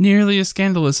nearly as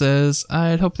scandalous as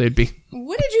I'd hoped they'd be.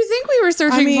 What did you think we were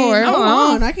searching for? Hold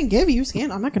on. I can give you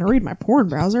scan. I'm not going to read my porn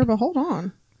browser, but hold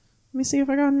on. Let me see if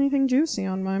I got anything juicy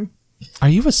on mine. Are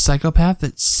you a psychopath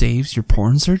that saves your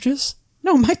porn searches?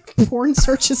 No, my porn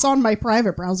search is on my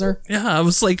private browser. Yeah, I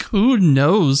was like, who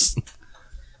knows?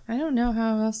 I don't know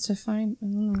how else to find. I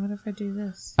don't know. What if I do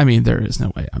this? I mean, there is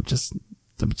no way. I'm just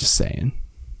saying.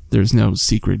 There's no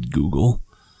secret Google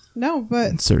No,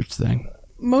 but search thing.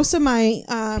 most of my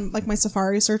like my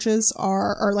Safari searches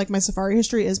are, or like my Safari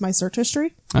history is my search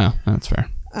history. Oh, that's fair.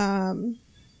 How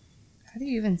How do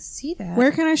you even see that?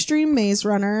 Where can I stream Maze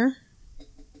Runner?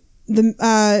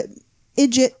 The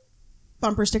Idjit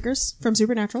bumper stickers from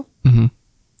Supernatural. Mm-hmm.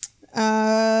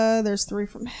 There's 3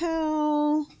 from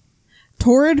Hell.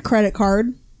 Torrid credit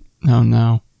card. Oh,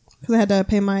 no. Because I had to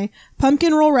pay my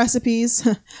pumpkin roll recipes.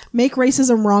 Make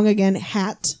racism wrong again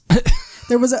hat.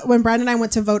 There was when Brad and I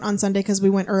went to vote on Sunday because we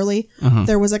went early.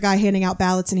 There was a guy handing out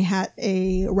ballots and he had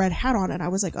a red hat on it. I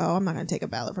was like, oh, I'm not going to take a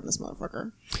ballot from this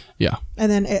motherfucker. Yeah.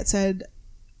 And then it said,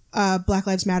 Black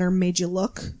Lives Matter made you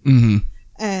look. Mm-hmm.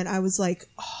 And I was like,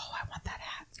 oh, I want that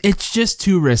hat. It's just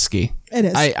too risky. It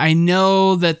is. I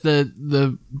know that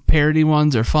the parody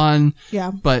ones are fun.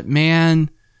 Yeah. But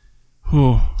man,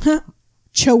 whew.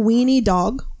 Chowini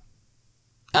dog.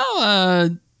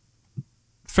 Oh,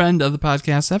 friend of the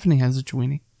podcast, Stephanie has a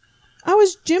Chewini. Oh,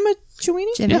 is Jim a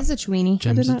Chowini? Jim is a Chewini.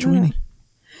 Jim's a Chewini.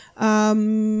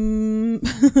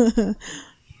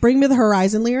 Bring Me the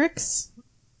Horizon lyrics.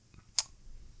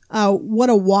 What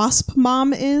a wasp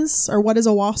mom is, or what is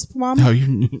a wasp mom? Oh,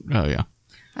 yeah.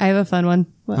 I have a fun one.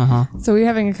 Uh-huh. So we were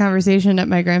having a conversation at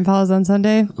my grandpa's on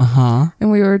Sunday. Uh-huh.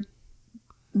 And we were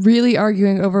really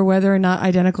arguing over whether or not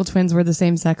identical twins were the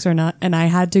same sex or not. And I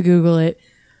had to Google it.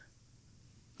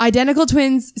 Identical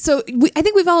twins. So I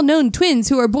think we've all known twins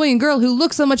who are boy and girl who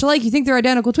look so much alike. You think they're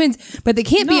identical twins, but they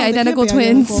can't be identical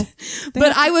twins.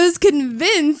 But I was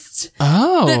convinced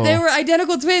that they were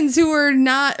identical twins who were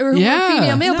not, or who were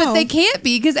female male, but they can't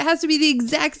be because it has to be the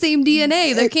exact same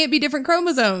DNA. There can't be different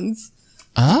chromosomes.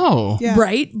 Oh. Yeah.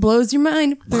 Right? Blows your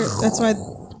mind. That's why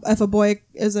if a boy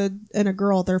is and a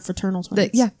girl, they're fraternal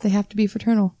twins. They have to be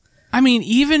fraternal. I mean,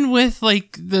 even with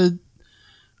to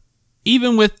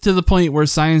the point where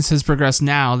science has progressed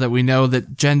now that we know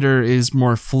that gender is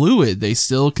more fluid, they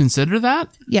still consider that?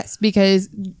 Yes, because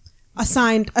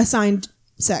assigned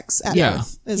sex at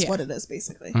birth is what it is,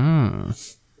 basically. I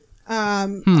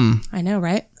know,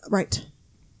 right? Right.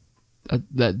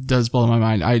 That does blow my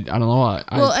mind. I don't know what.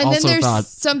 Well, and then there's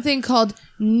something called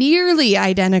nearly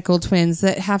identical twins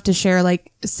that have to share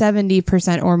like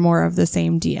 70% or more of the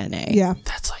same DNA. Yeah.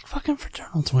 That's like fucking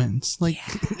fraternal twins. Like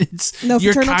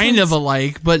you're kind of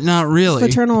alike, but not really.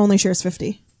 Fraternal only shares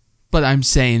 50. But I'm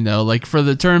saying though, like for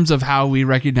the terms of how we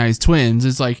recognize twins,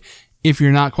 it's like if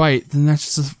you're not quite, then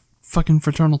that's just a fucking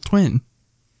fraternal twin.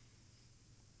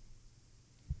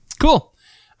 Cool.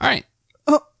 All right.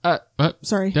 What?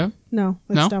 Sorry. Yeah? No,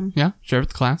 that's dumb. Yeah, share with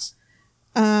the class.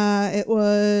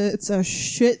 It's a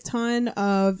shit ton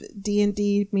of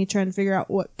D&D, me trying to figure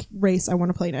out what race I want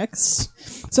to play next.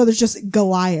 So there's just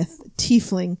Goliath,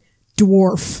 Tiefling,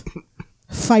 Dwarf,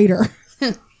 Fighter.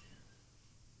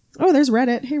 Oh, there's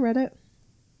Reddit. Hey, Reddit.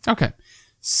 Okay.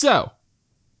 So,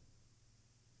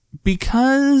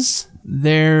 because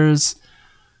there's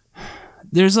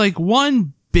like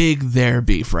one big there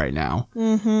beef right now.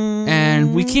 Mm-hmm.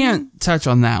 And we can't touch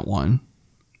on that one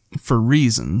for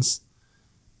reasons.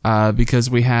 Because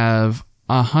we have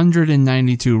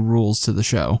 192 rules to the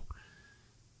show.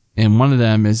 And one of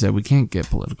them is that we can't get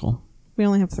political. We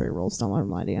only have 3 rules. Don't let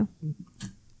them lie to you.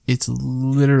 It's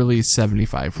literally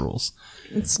 75 rules.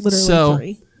 It's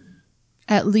literally 3.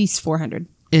 At least 400.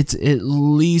 It's at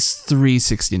least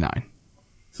 369.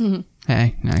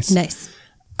 Hey, nice. Nice.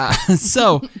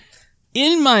 So,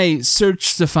 in my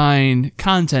search to find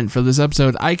content for this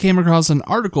episode, I came across an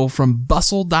article from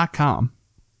bustle.com.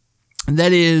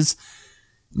 That is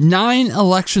 9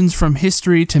 elections from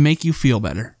history to make you feel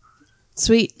better.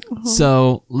 Sweet.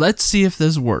 So let's see if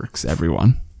this works,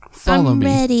 everyone. Follow me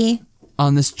ready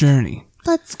on this journey.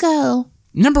 Let's go.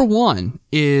 Number 1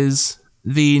 is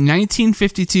the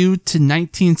 1952 to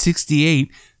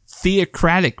 1968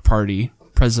 Theocratic Party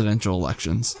presidential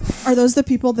elections. Are those the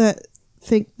people that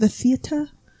think the theater?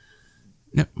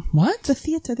 No, what? The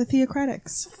theater, the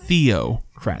theocratics.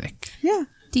 Theocratic. Yeah.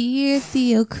 Dear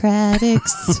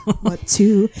Theocratics, what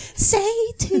to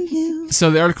say to you?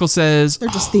 So the article says they're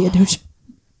just Theodosian.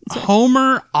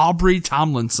 Homer Aubrey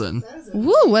Tomlinson.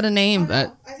 Woo, what a name.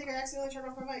 I think I accidentally turned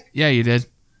off my mic. Yeah, you did.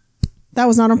 That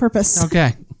was not on purpose.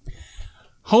 Okay.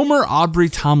 Homer Aubrey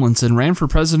Tomlinson ran for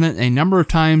president a number of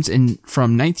times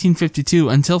from 1952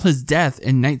 until his death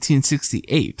in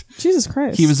 1968. Jesus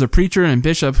Christ. He was a preacher and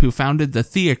bishop who founded the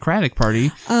Theocratic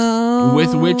Party,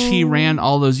 with which he ran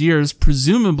all those years,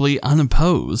 presumably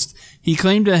unopposed. He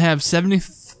claimed to have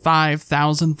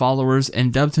 75,000 followers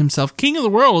and dubbed himself King of the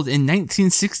World in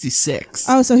 1966.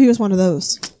 Oh, so he was one of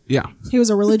those. Yeah. He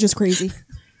was a religious crazy.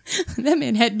 That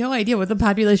man had no idea what the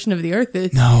population of the earth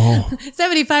is. No.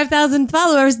 75,000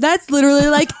 followers. That's literally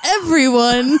like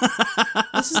everyone.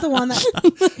 This is the one that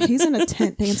he's in a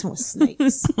tent dancing with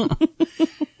snakes.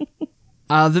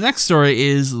 The next story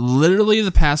is literally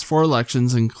the past 4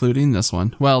 elections, including this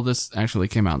one. Well, this actually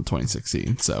came out in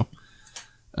 2016, so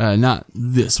not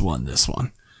this one.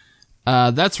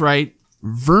 That's right.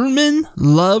 Vermin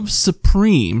Love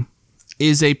Supreme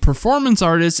is a performance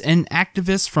artist and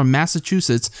activist from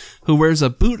Massachusetts who wears a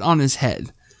boot on his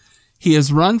head. He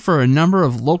has run for a number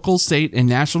of local, state, and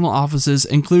national offices,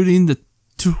 including the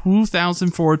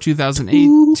 2004,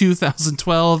 2008,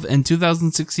 2012, and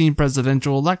 2016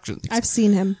 presidential elections. I've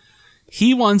seen him.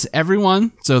 He wants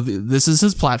everyone, so this is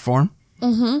his platform.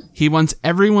 Mm-hmm. He wants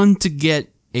everyone to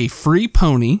get a free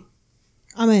pony.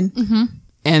 I'm in. Mm-hmm.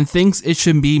 And thinks it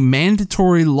should be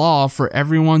mandatory law for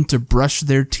everyone to brush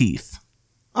their teeth.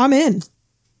 I'm in.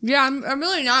 Yeah, I'm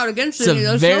really not against it. It's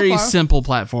a very simple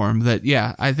platform that,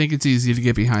 yeah, I think it's easy to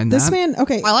get behind this man,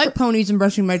 okay. I like ponies and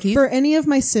brushing my teeth. For any of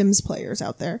my Sims players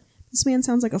out there, this man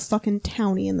sounds like a fucking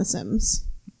townie in The Sims.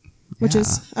 Which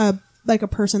is like a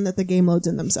person that the game loads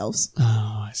in themselves.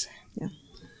 Oh, I see.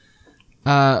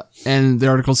 Yeah. And the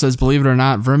article says, believe it or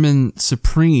not, Vermin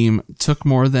Supreme took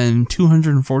more than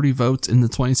 240 votes in the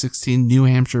 2016 New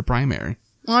Hampshire primary.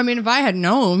 Well, I mean, if I had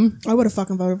known, I would have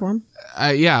fucking voted for him.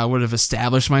 I would have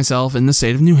established myself in the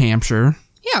state of New Hampshire.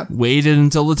 Yeah. Waited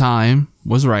until the time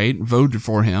was right, voted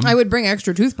for him. I would bring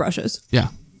extra toothbrushes. Yeah.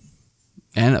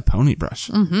 And a pony brush.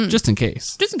 Mm-hmm. Just in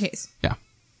case. Just in case. Yeah.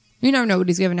 You never know what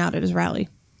he's giving out at his rally.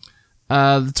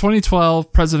 The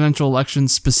 2012 presidential election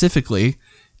specifically,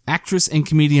 actress and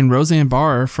comedian Roseanne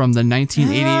Barr from the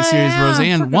 1988 series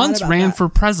Roseanne once ran for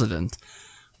president.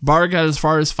 Barr got as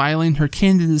far as filing her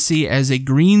candidacy as a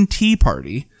Green Tea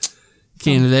Party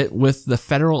candidate with the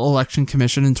Federal Election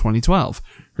Commission in 2012.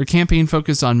 Her campaign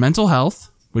focused on mental health,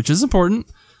 which is important,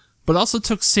 but also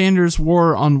took Sanders'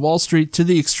 war on Wall Street to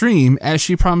the extreme as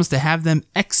she promised to have them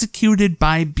executed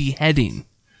by beheading.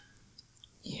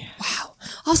 Yeah. Wow.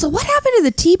 Also, what happened to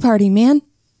the Tea Party, man?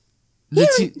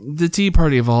 The Tea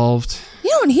Party evolved.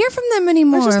 You don't hear from them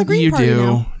anymore. Just the Green Party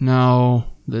now. No.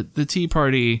 The Tea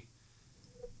Party,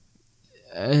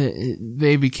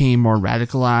 they became more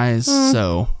radicalized,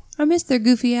 so... I miss their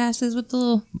goofy asses with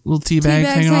the little tea bags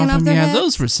hanging off them. Yeah,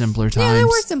 those were simpler times. Yeah, they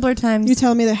were simpler times. You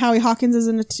telling me that Howie Hawkins is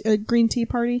in a Green Tea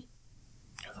Party?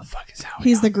 Who the fuck is Howie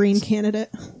He's Hawkins? The Green candidate.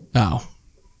 Oh,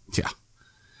 yeah.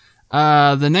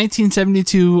 The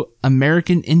 1972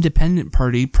 American Independent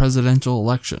Party presidential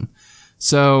election.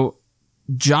 So,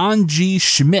 John G.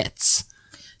 Schmitz.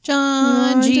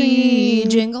 John G.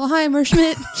 Jingleheimer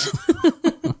Schmidt.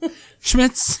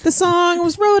 Schmitz. The song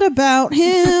was wrote about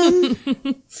him.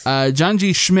 John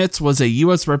G. Schmitz was a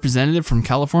U.S. representative from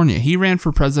California. He ran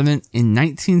for president in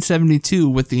 1972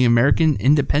 with the American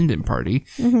Independent Party,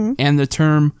 and the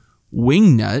term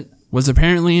wingnut was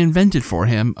apparently invented for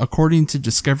him, according to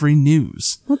Discovery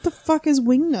News. What the fuck is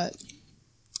wingnut?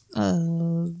 I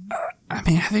mean,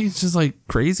 I think it's just like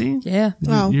crazy. Yeah.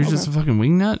 You're just a fucking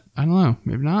wingnut? I don't know.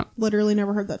 Maybe not. Literally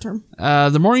never heard that term.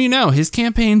 The more you know. His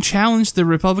campaign challenged the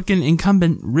Republican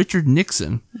incumbent Richard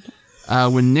Nixon.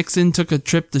 When Nixon took a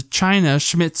trip to China,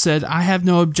 Schmidt said, I have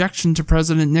no objection to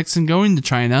President Nixon going to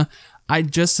China. I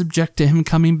just object to him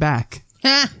coming back.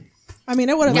 I mean,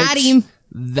 it would have... Got him.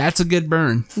 That's a good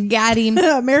burn. Got him.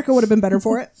 America would have been better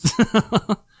for it.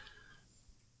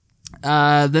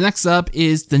 The next up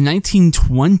is the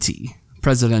 1920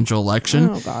 presidential election.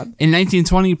 Oh, God. In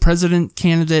 1920,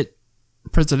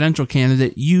 presidential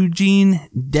candidate Eugene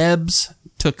Debs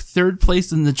took third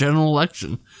place in the general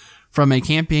election from a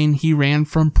campaign he ran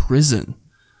from prison.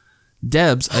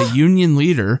 Debs, a union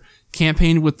leader,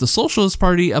 campaigned with the Socialist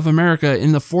Party of America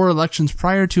in the 4 elections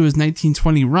prior to his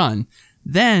 1920 run.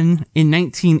 Then, in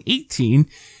 1918,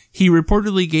 he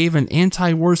reportedly gave an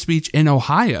anti-war speech in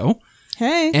Ohio.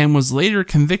 Hey. And was later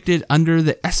convicted under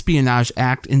the Espionage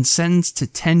Act and sentenced to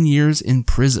 10 years in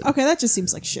prison. Okay, that just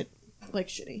seems like shit. Like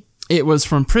shitty. It was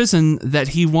from prison that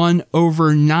he won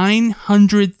over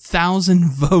 900,000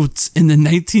 votes in the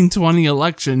 1920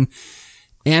 election,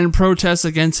 and protests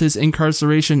against his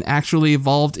incarceration actually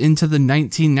evolved into the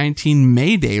 1919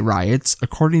 May Day riots,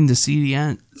 according to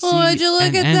CDN. Oh, would you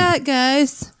look at that,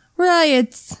 guys?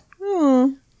 Riots.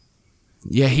 Oh.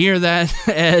 You hear that,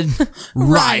 Ed?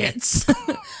 Riots.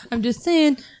 I'm just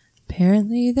saying,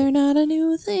 apparently they're not a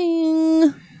new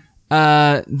thing.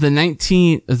 The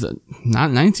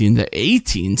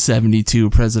 1872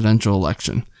 presidential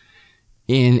election.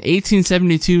 In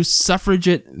 1872,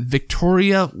 suffragette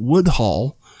Victoria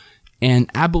Woodhull and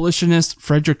abolitionist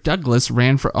Frederick Douglass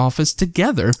ran for office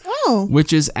together,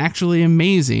 which is actually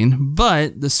amazing.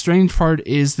 But the strange part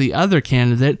is the other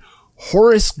candidate,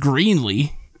 Horace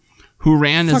Greeley, who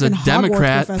ran as a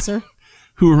Democrat,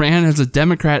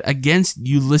 against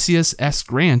Ulysses S.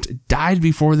 Grant, died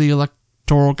before the electoral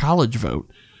Electoral College vote.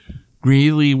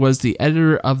 Greeley was the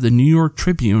editor of the New York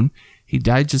Tribune. He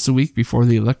died just a week before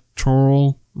the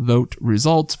electoral vote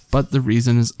results, but the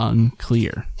reason is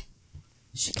unclear.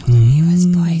 He was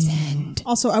poisoned.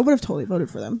 Also, I would have totally voted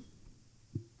for them.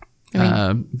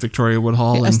 Victoria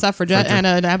Woodhull. A suffragette and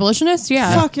an abolitionist?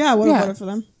 Yeah. Fuck yeah, I would have voted for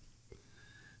them.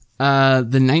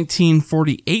 The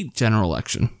 1948 general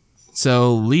election.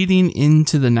 So, leading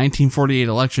into the 1948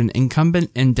 election,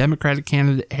 incumbent and Democratic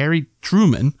candidate Harry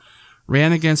Truman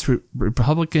ran against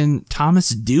Republican Thomas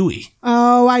Dewey.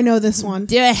 Oh, I know this one.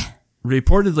 Yeah.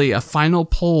 Reportedly, a final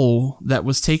poll that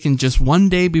was taken just one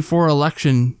day before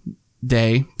election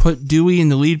day put Dewey in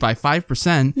the lead by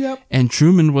 5%, Yep. and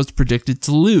Truman was predicted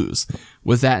to lose.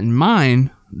 With that in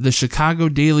mind, the Chicago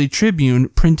Daily Tribune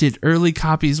printed early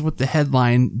copies with the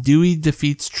headline, "Dewey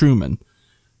defeats Truman."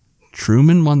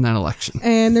 Truman won that election.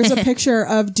 And there's a picture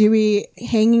of Dewey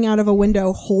hanging out of a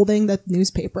window holding the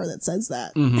newspaper that says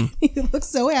that. Mm-hmm. He looks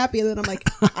so happy, and then I'm like,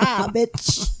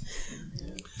 bitch.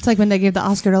 It's like when they gave the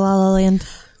Oscar to La La Land.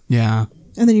 Yeah.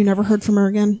 And then you never heard from her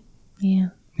again.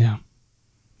 Yeah. Yeah.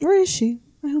 Where is she?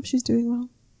 I hope she's doing well.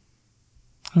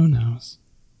 Who knows?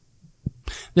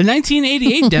 The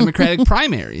 1988 Democratic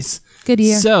primaries. Good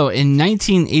year. So, in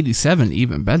 1987,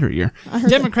 even better year,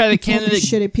 Democratic candidate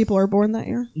Shitty people are born that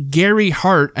year. Gary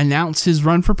Hart announced his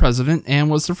run for president and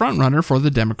was the frontrunner for the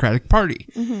Democratic Party.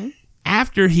 Mm-hmm.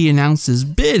 After he announced his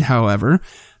bid, however,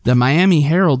 the Miami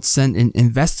Herald sent an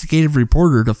investigative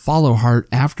reporter to follow Hart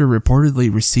after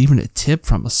reportedly receiving a tip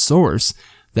from a source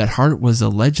that Hart was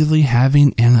allegedly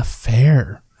having an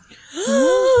affair.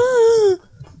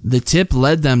 The tip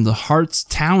led them to Hart's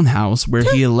townhouse, where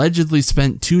he allegedly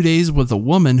spent 2 days with a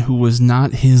woman who was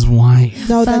not his wife.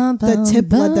 No, the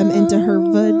tip led them into her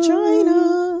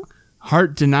vagina.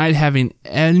 Hart denied having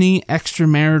any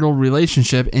extramarital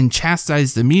relationship and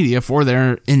chastised the media for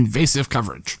their invasive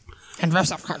coverage.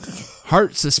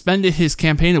 Hart suspended his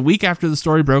campaign a week after the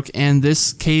story broke, and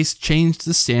this case changed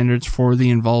the standards for the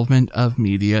involvement of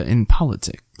media in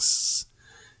politics.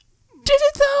 Did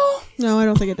it, though? No, I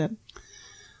don't think it did.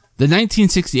 The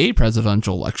 1968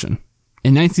 presidential election.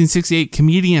 In 1968,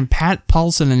 comedian Pat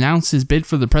Paulsen announced his bid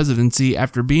for the presidency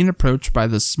after being approached by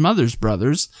the Smothers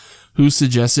Brothers, who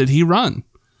suggested he run.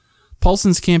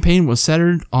 Paulsen's campaign was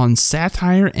centered on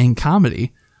satire and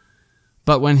comedy,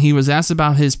 but when he was asked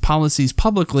about his policies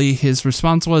publicly, his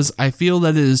response was, "I feel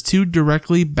that it is too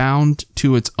directly bound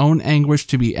to its own anguish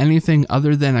to be anything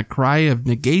other than a cry of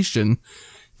negation,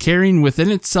 carrying within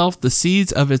itself the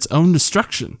seeds of its own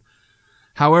destruction.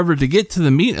 However, to get to the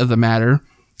meat of the matter,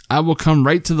 I will come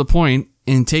right to the point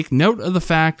and take note of the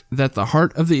fact that the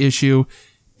heart of the issue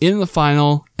in the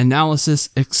final analysis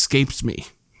escapes me."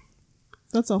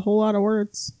 That's a whole lot of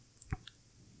words.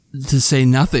 To say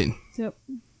nothing. Yep.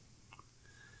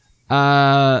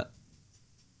 And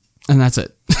that's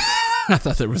it. I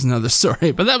thought there was another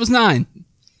story, but that was 9.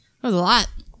 That was a lot.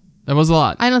 That was a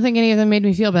lot. I don't think any of them made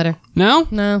me feel better. No?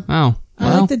 No. Oh.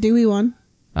 I like the Dewey one.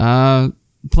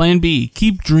 Plan B,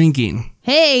 keep drinking.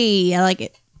 Hey, I like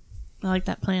it. I like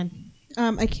that plan.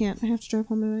 I can't. I have to drive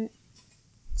home tonight.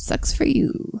 Sucks for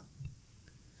you.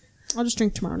 I'll just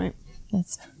drink tomorrow night.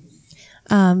 That's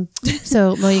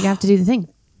so well, you have to do the thing.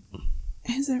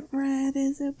 Is it red?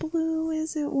 Is it blue?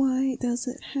 Is it white? Does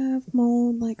it have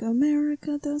mold like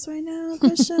America does right now?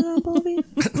 Questionable.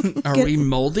 Are we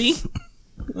moldy?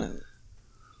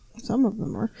 Some of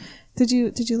them are. Did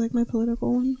you like my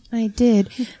political one? I did.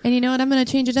 And you know what? I'm going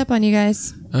to change it up on you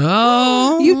guys.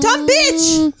 Oh. You dumb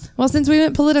bitch! Well, since we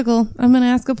went political, I'm going to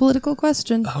ask a political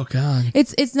question. Oh, God.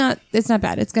 It's not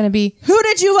bad. It's going to be, Who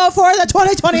did you vote for in the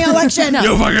 2020 election?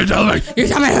 You fucking tell me. you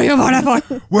tell me who you voted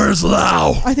for. Where's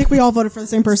Lau? I think we all voted for the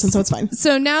same person, so it's fine.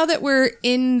 So now that we're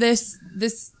in this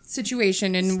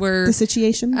situation and we're The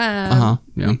situation. Yeah.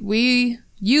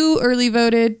 you early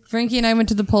voted. Frankie and I went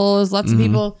to the polls. Lots of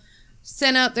people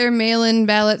sent out their mail-in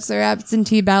ballots, their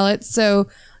absentee ballots. So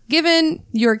given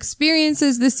your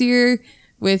experiences this year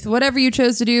with whatever you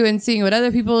chose to do and seeing what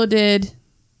other people did,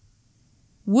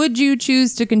 would you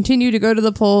choose to continue to go to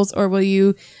the polls, or will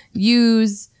you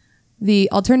use the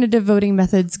alternative voting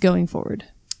methods going forward?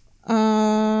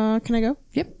 Can I go?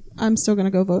 Yep. I'm still going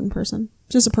to go vote in person.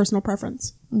 Just a personal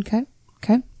preference. Okay.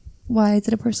 Why is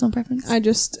it a personal preference? I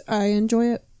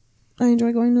enjoy it. I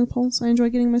enjoy going to the polls. I enjoy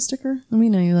getting my sticker. We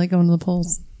know you like going to the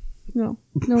polls. No,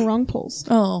 wrong polls.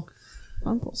 Oh.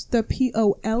 Wrong polls. The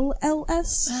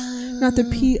POLLS, not the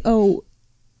POLE.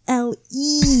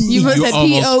 You both said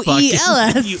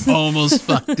POELS. You almost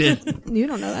fucked it. You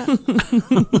don't know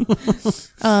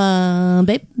that.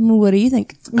 Babe, what do you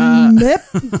think? Bip.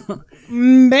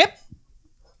 Bip.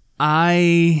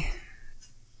 I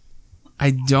I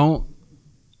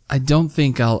don't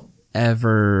think I'll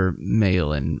ever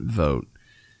mail in vote.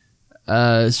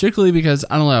 Strictly because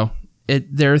I don't know.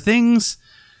 There are things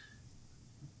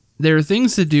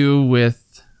to do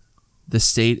with the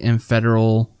state and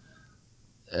federal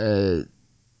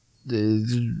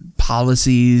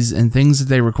policies and things that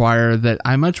they require that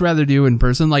I much rather do in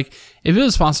person. Like, if it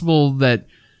was possible that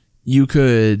you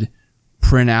could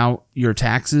print out your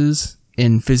taxes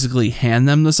and physically hand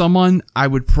them to someone, I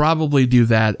would probably do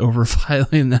that over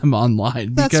filing them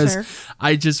online. That's because fair.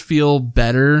 I just feel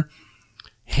better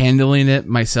handling it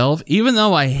myself, even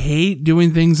though I hate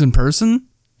doing things in person,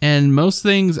 and most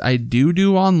things I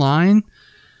do online.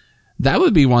 That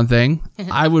would be one thing.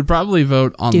 I would probably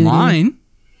vote online,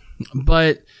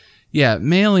 but yeah,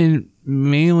 mailing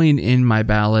in my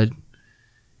ballot.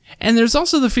 And there's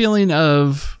also the feeling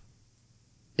of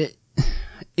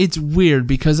it's weird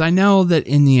because I know that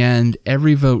in the end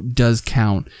every vote does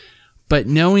count, but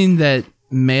knowing that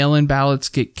mail-in ballots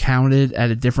get counted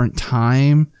at a different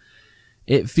time,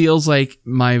 it feels like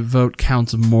my vote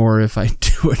counts more if I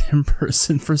do it in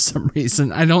person for some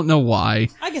reason. I don't know why.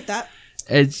 I get that.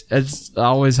 It's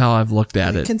always how I've looked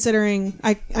at it. Considering,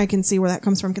 I can see where that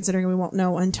comes from, considering we won't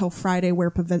know until Friday where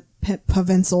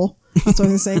Provincial. That's what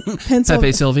I was going to say.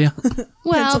 Pepe Sylvia.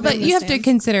 Well, but you have to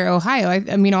consider Ohio.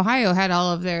 I mean, Ohio had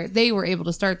all of they were able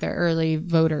to start their early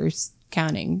voters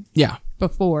counting. Yeah.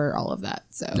 Before all of that.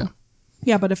 So.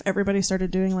 Yeah, but if everybody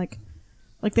started doing like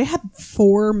they had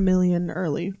 4 million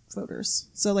early voters.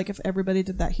 So like if everybody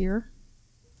did that here,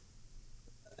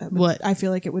 I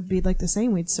feel like it would be like the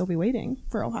same. We'd still be waiting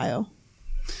for Ohio.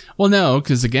 Well, no,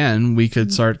 because again, we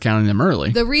could start counting them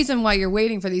early. The reason why you're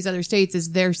waiting for these other states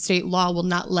is their state law will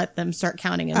not let them start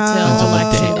counting until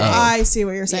election day. I see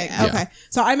what you're saying. Yeah. Okay.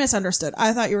 So I misunderstood.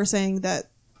 I thought you were saying that.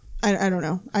 I don't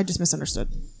know. I just misunderstood.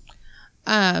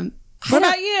 What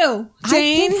about you,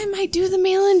 Jane? I think I might do the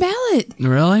mail-in ballot.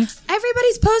 Really?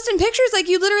 Everybody's posting pictures. Like,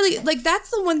 you literally, like,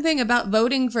 that's the one thing about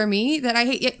voting for me that I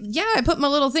hate. Yeah, I put my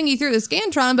little thingy through the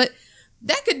Scantron, but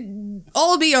that could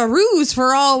all be a ruse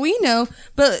for all we know.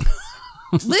 But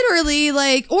literally,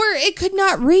 like, or it could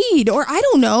not read, or I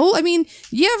don't know. I mean,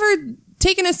 you ever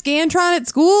taken a Scantron at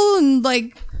school and,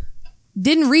 like,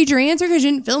 didn't read your answer because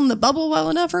you didn't fill in the bubble well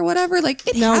enough or whatever? Like,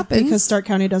 it happens. No, because Stark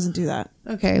County doesn't do that.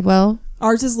 Okay, well.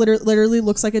 Ours is literally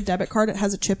looks like a debit card. It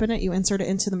has a chip in it. You insert it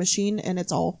into the machine, and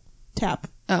it's all tap.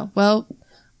 Oh, well,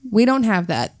 we don't have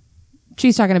that.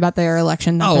 She's talking about their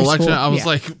election, not their election. school. I was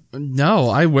like, no,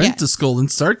 I went to school in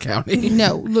Stark County.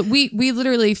 No, we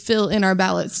literally fill in our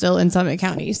ballots still in Summit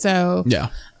County. So, yeah.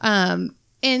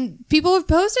 And people have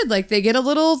posted, like, they get a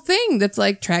little thing that's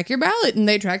like, track your ballot, and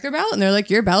they track their ballot, and they're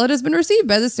like, your ballot has been received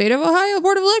by the State of Ohio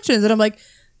Board of Elections. And I'm like,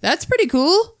 that's pretty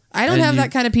cool. I don't have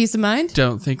that kind of peace of mind.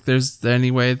 Don't think there's any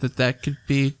way that could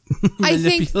be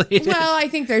manipulated. I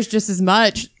think there's just as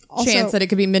much chance that it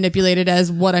could be manipulated as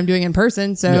what I'm doing in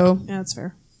person. So yeah, that's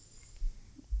fair.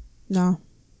 No,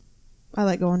 I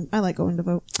like going to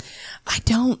vote. I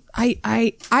don't.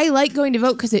 I like going to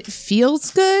vote because it feels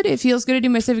good. It feels good to do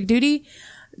my civic duty.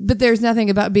 But there's nothing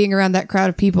about being around that crowd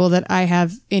of people that I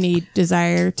have any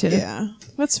desire to. Yeah,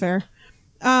 that's fair.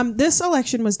 This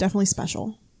election was definitely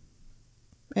special.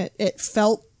 It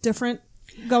felt different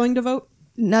going to vote.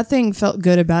 Nothing felt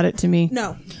good about it to me.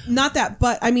 No, not that.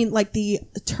 But I mean, like the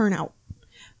turnout.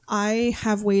 I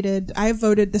have voted.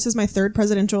 This is my third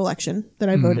presidential election that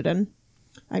I voted in.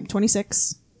 I'm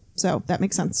 26. So that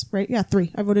makes sense, right? Yeah,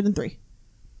 3. I voted in 3.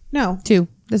 No. 2.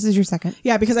 This is your second.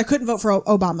 Yeah, because I couldn't vote for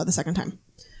Obama the second time.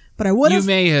 But I would have. You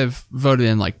may have voted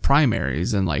in like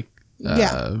primaries and like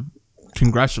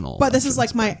congressional. But this is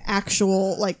like my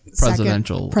actual like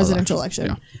presidential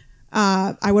election.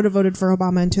 Yeah. I would have voted for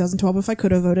Obama in 2012 if I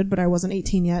could have voted, but I wasn't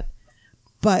 18 yet.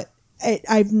 But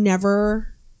I've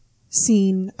never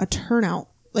seen a turnout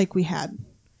like we had.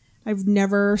 I've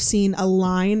never seen a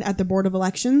line at the Board of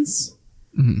Elections.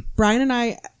 Mm-hmm. Brian and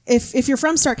I, if you're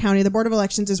from Stark County, the Board of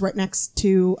Elections is right next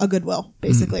to a Goodwill,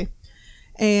 basically.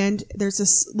 Mm-hmm. And there's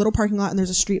this little parking lot and there's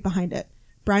a street behind it.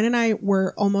 Brian and I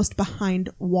were almost behind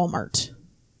Walmart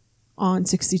on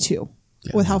 62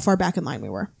 with how far back in line we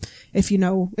were. If you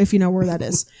know where that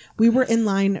is. We were in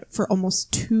line for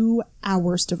almost 2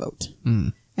 hours to vote.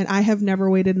 Mm. And I have never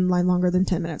waited in line longer than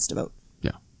 10 minutes to vote.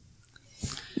 Yeah.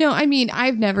 No, I mean,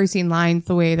 I've never seen lines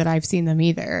the way that I've seen them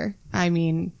either. I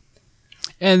mean.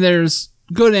 And there's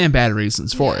good and bad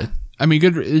reasons for it. I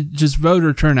mean, just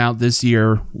voter turnout this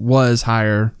year was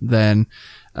higher than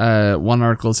one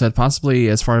article said possibly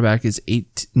as far back as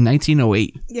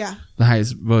 1908. Yeah. The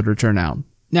highest voter turnout.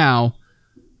 Now,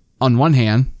 on one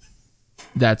hand,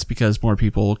 that's because more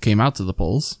people came out to the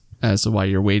polls. as to why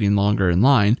you're waiting longer in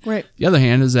line. Right. The other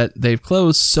hand is that they've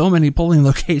closed so many polling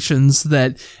locations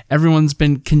that everyone's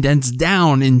been condensed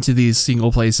down into these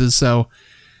single places. So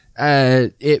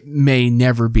it may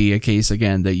never be a case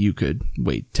again that you could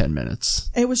wait 10 minutes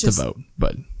to vote.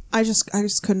 But I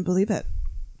just couldn't believe it.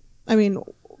 I mean,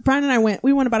 Brian and I went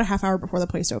about a half hour before the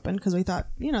place opened because we thought,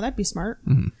 that'd be smart.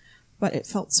 Mm-hmm. But it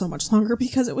felt so much longer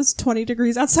because it was 20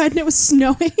 degrees outside and it was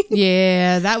snowing.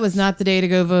 Yeah, that was not the day to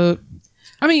go vote.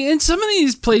 I mean, in some of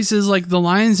these places, like, the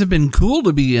lines have been cool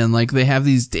to be in. Like, they have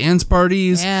these dance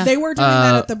parties. Yeah. They were doing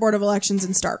that at the Board of Elections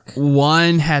in Stark.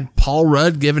 One had Paul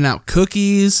Rudd giving out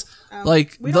cookies.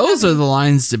 Those are the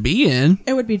lines to be in.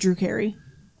 It would be Drew Carey.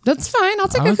 That's fine. I'll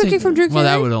take a cookie from Drew Carey. Well,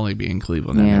 that would only be in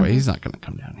Cleveland anyway. He's not going to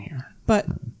come down here. But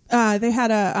they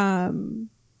had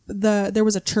there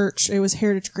was a church. It was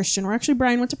Heritage Christian, where actually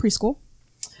Brian went to preschool.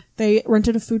 They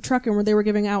rented a food truck and they were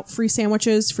giving out free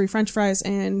sandwiches, free French fries,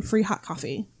 and free hot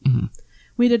coffee. Mm-hmm.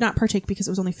 We did not partake because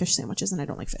it was only fish sandwiches, and I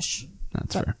don't like fish.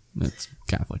 That's fair. It's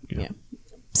Catholic. Yeah.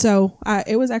 So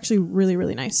it was actually really,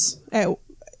 really nice. I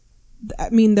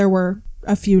mean, there were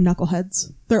a few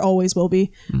knuckleheads. There always will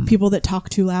be people that talk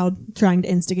too loud, trying to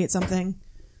instigate something.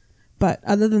 But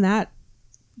other than that,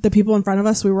 the people in front of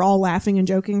us, we were all laughing and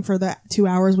joking for the 2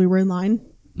 hours we were in line.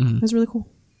 Mm-hmm. It was really cool.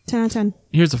 10 out of 10.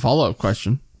 Here's a follow-up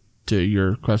question to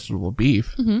your questionable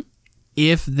beef. Mm-hmm.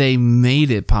 If they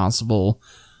made it possible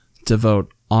to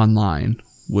vote online,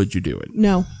 would you do it?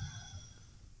 No.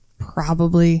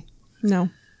 Probably. No.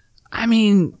 I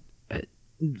mean,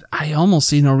 I almost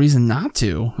see no reason not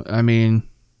to. I mean,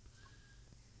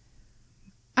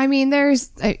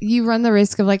 there's you run the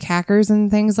risk of like hackers and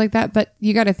things like that, but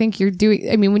you got to think you're doing.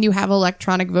 I mean, when you have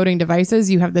electronic voting devices,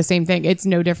 you have the same thing. It's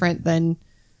no different than.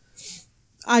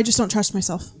 I just don't trust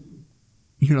myself.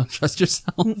 You don't trust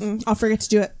yourself? Mm-mm. I'll forget to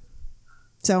do it.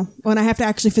 So when I have to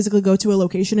actually physically go to a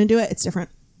location and do it, it's different.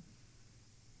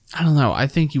 I don't know. I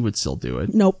think you would still do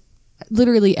it. Nope.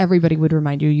 Literally everybody would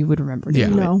remind you. You would remember to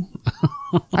do No.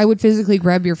 it. I would physically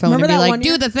grab your phone and be like,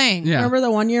 do the thing. Yeah. Remember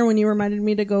the one year when you reminded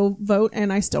me to go vote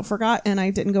and I still forgot and I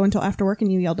didn't go until after work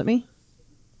and you yelled at me?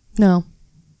 No.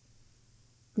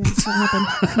 Yeah, that's what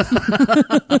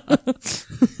happened.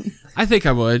 I think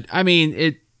I would. I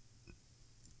mean,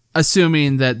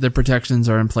 assuming that the protections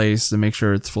are in place to make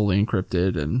sure it's fully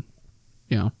encrypted and,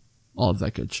 all of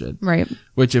that good shit. Right.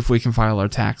 Which, if we can file our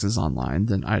taxes online,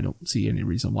 then I don't see any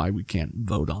reason why we can't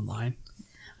vote online.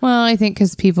 Well, I think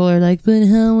because people are like, but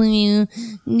how will you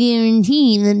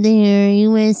guarantee that they're a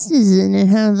U.S. citizen and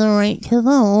have the right to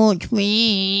vote?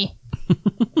 Me.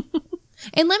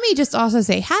 And let me just also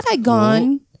say, had I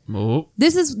gone,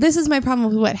 this is my problem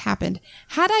with what happened.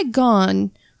 Had I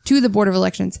gone to the Board of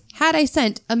Elections, had I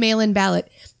sent a mail-in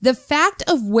ballot, the fact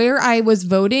of where I was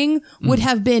voting would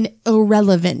have been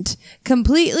irrelevant.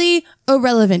 Completely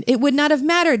irrelevant. It would not have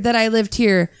mattered that I lived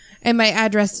here and my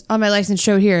address on my license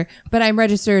showed here, but I'm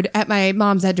registered at my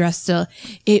mom's address still.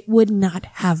 It would not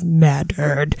have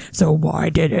mattered. So why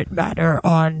did it matter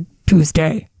on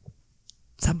Tuesday?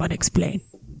 Someone explain.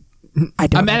 I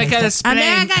don't America explain.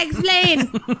 America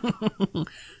explain.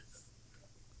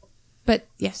 But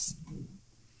yes.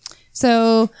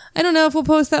 So I don't know if we'll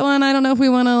post that one. I don't know if we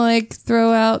want to like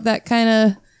throw out that kind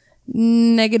of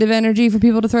negative energy for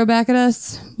people to throw back at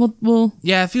us. We'll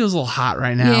Yeah, it feels a little hot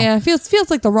right now. Yeah, it feels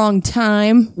like the wrong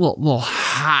time. A little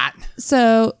hot.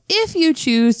 So if you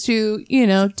choose to,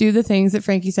 do the things that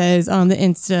Frankie says on the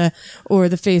Insta or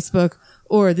the Facebook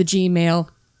or the Gmail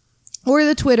or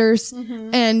the Twitters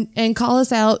and call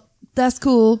us out, that's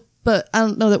cool. But I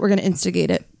don't know that we're going to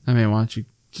instigate it. I mean, why don't you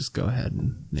just go ahead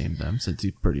and name them since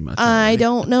you pretty much I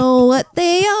don't know what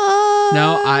they are.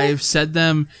 No, I've said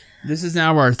them. This is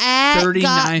now our 39th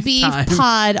Got Beef time.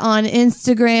 Pod on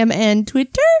Instagram and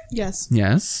Twitter. Yes.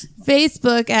 Yes.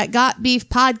 Facebook at Got Beef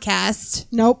Podcast.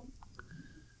 Nope.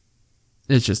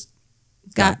 It's just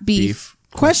Got Beef.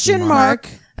 Question mark.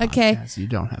 Okay. Podcast. You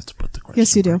don't have to put the question.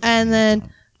 Yes, you do. And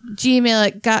then Gmail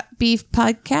at Got Beef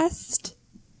Podcast.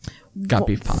 Got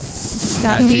Beef Pod.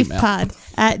 Got Beef Pod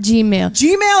at Gmail.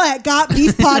 Gmail at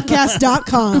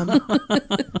gotbeefpodcast.com.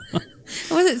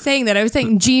 I wasn't saying that. I was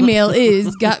saying Gmail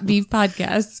is Got Beef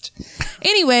Podcast.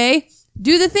 Anyway,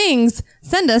 do the things.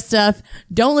 Send us stuff.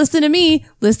 Don't listen to me.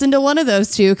 Listen to one of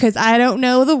those two because I don't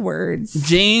know the words.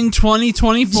 Jane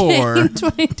 2024. Jane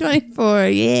 2024.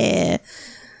 Yeah.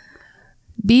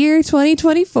 Beer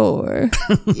 2024.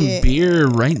 Yeah. Beer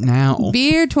right now.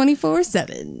 Beer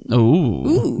 24/7.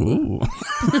 Ooh.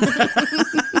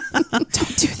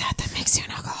 Don't do that. That makes you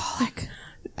an alcoholic.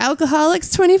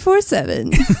 Alcoholics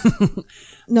 24/7.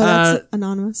 No, that's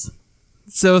anonymous.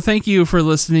 So thank you for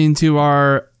listening to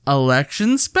our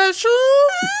election special?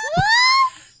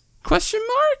 Question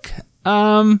mark?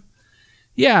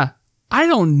 Yeah, I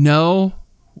don't know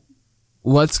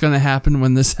what's going to happen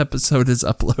when this episode is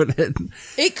uploaded.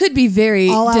 It could be very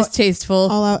distasteful.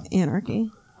 All out anarchy.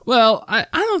 Well, I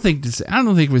don't think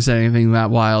we said anything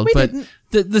that wild, but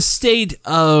the state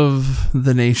of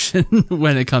the nation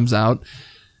when it comes out,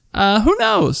 who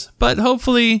knows? But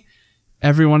hopefully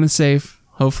everyone is safe.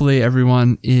 Hopefully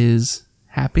everyone is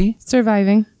happy.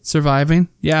 Surviving.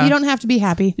 Yeah. You don't have to be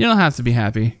happy. You don't have to be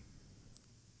happy.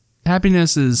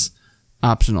 Happiness is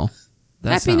optional.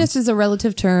 Happiness is a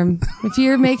relative term. If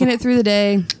you're making it through the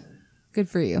day, good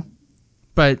for you.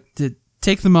 But to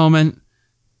take the moment,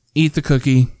 eat the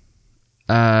cookie,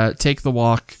 take the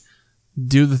walk,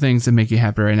 do the things that make you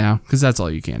happy right now, because that's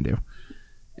all you can do.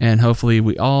 And hopefully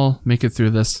we all make it through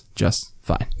this just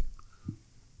fine.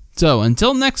 So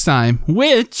until next time,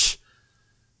 which,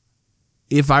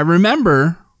 if I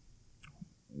remember,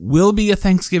 will be a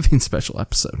Thanksgiving special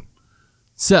episode.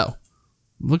 So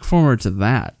look forward to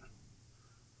that.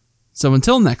 So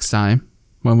until next time,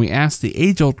 when we ask the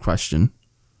age-old question,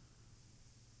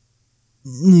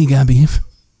 you got beef?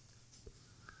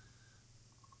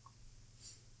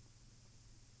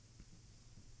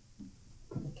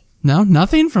 No?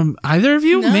 Nothing from either of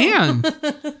you? No. Man.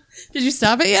 Did you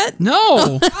stop it yet? No.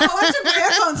 Oh, I took my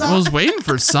headphones off. I was waiting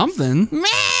for something.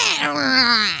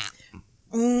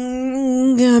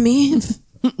 Gummy.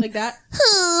 Like that?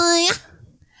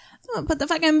 Put the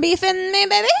fucking beef in me,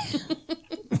 baby.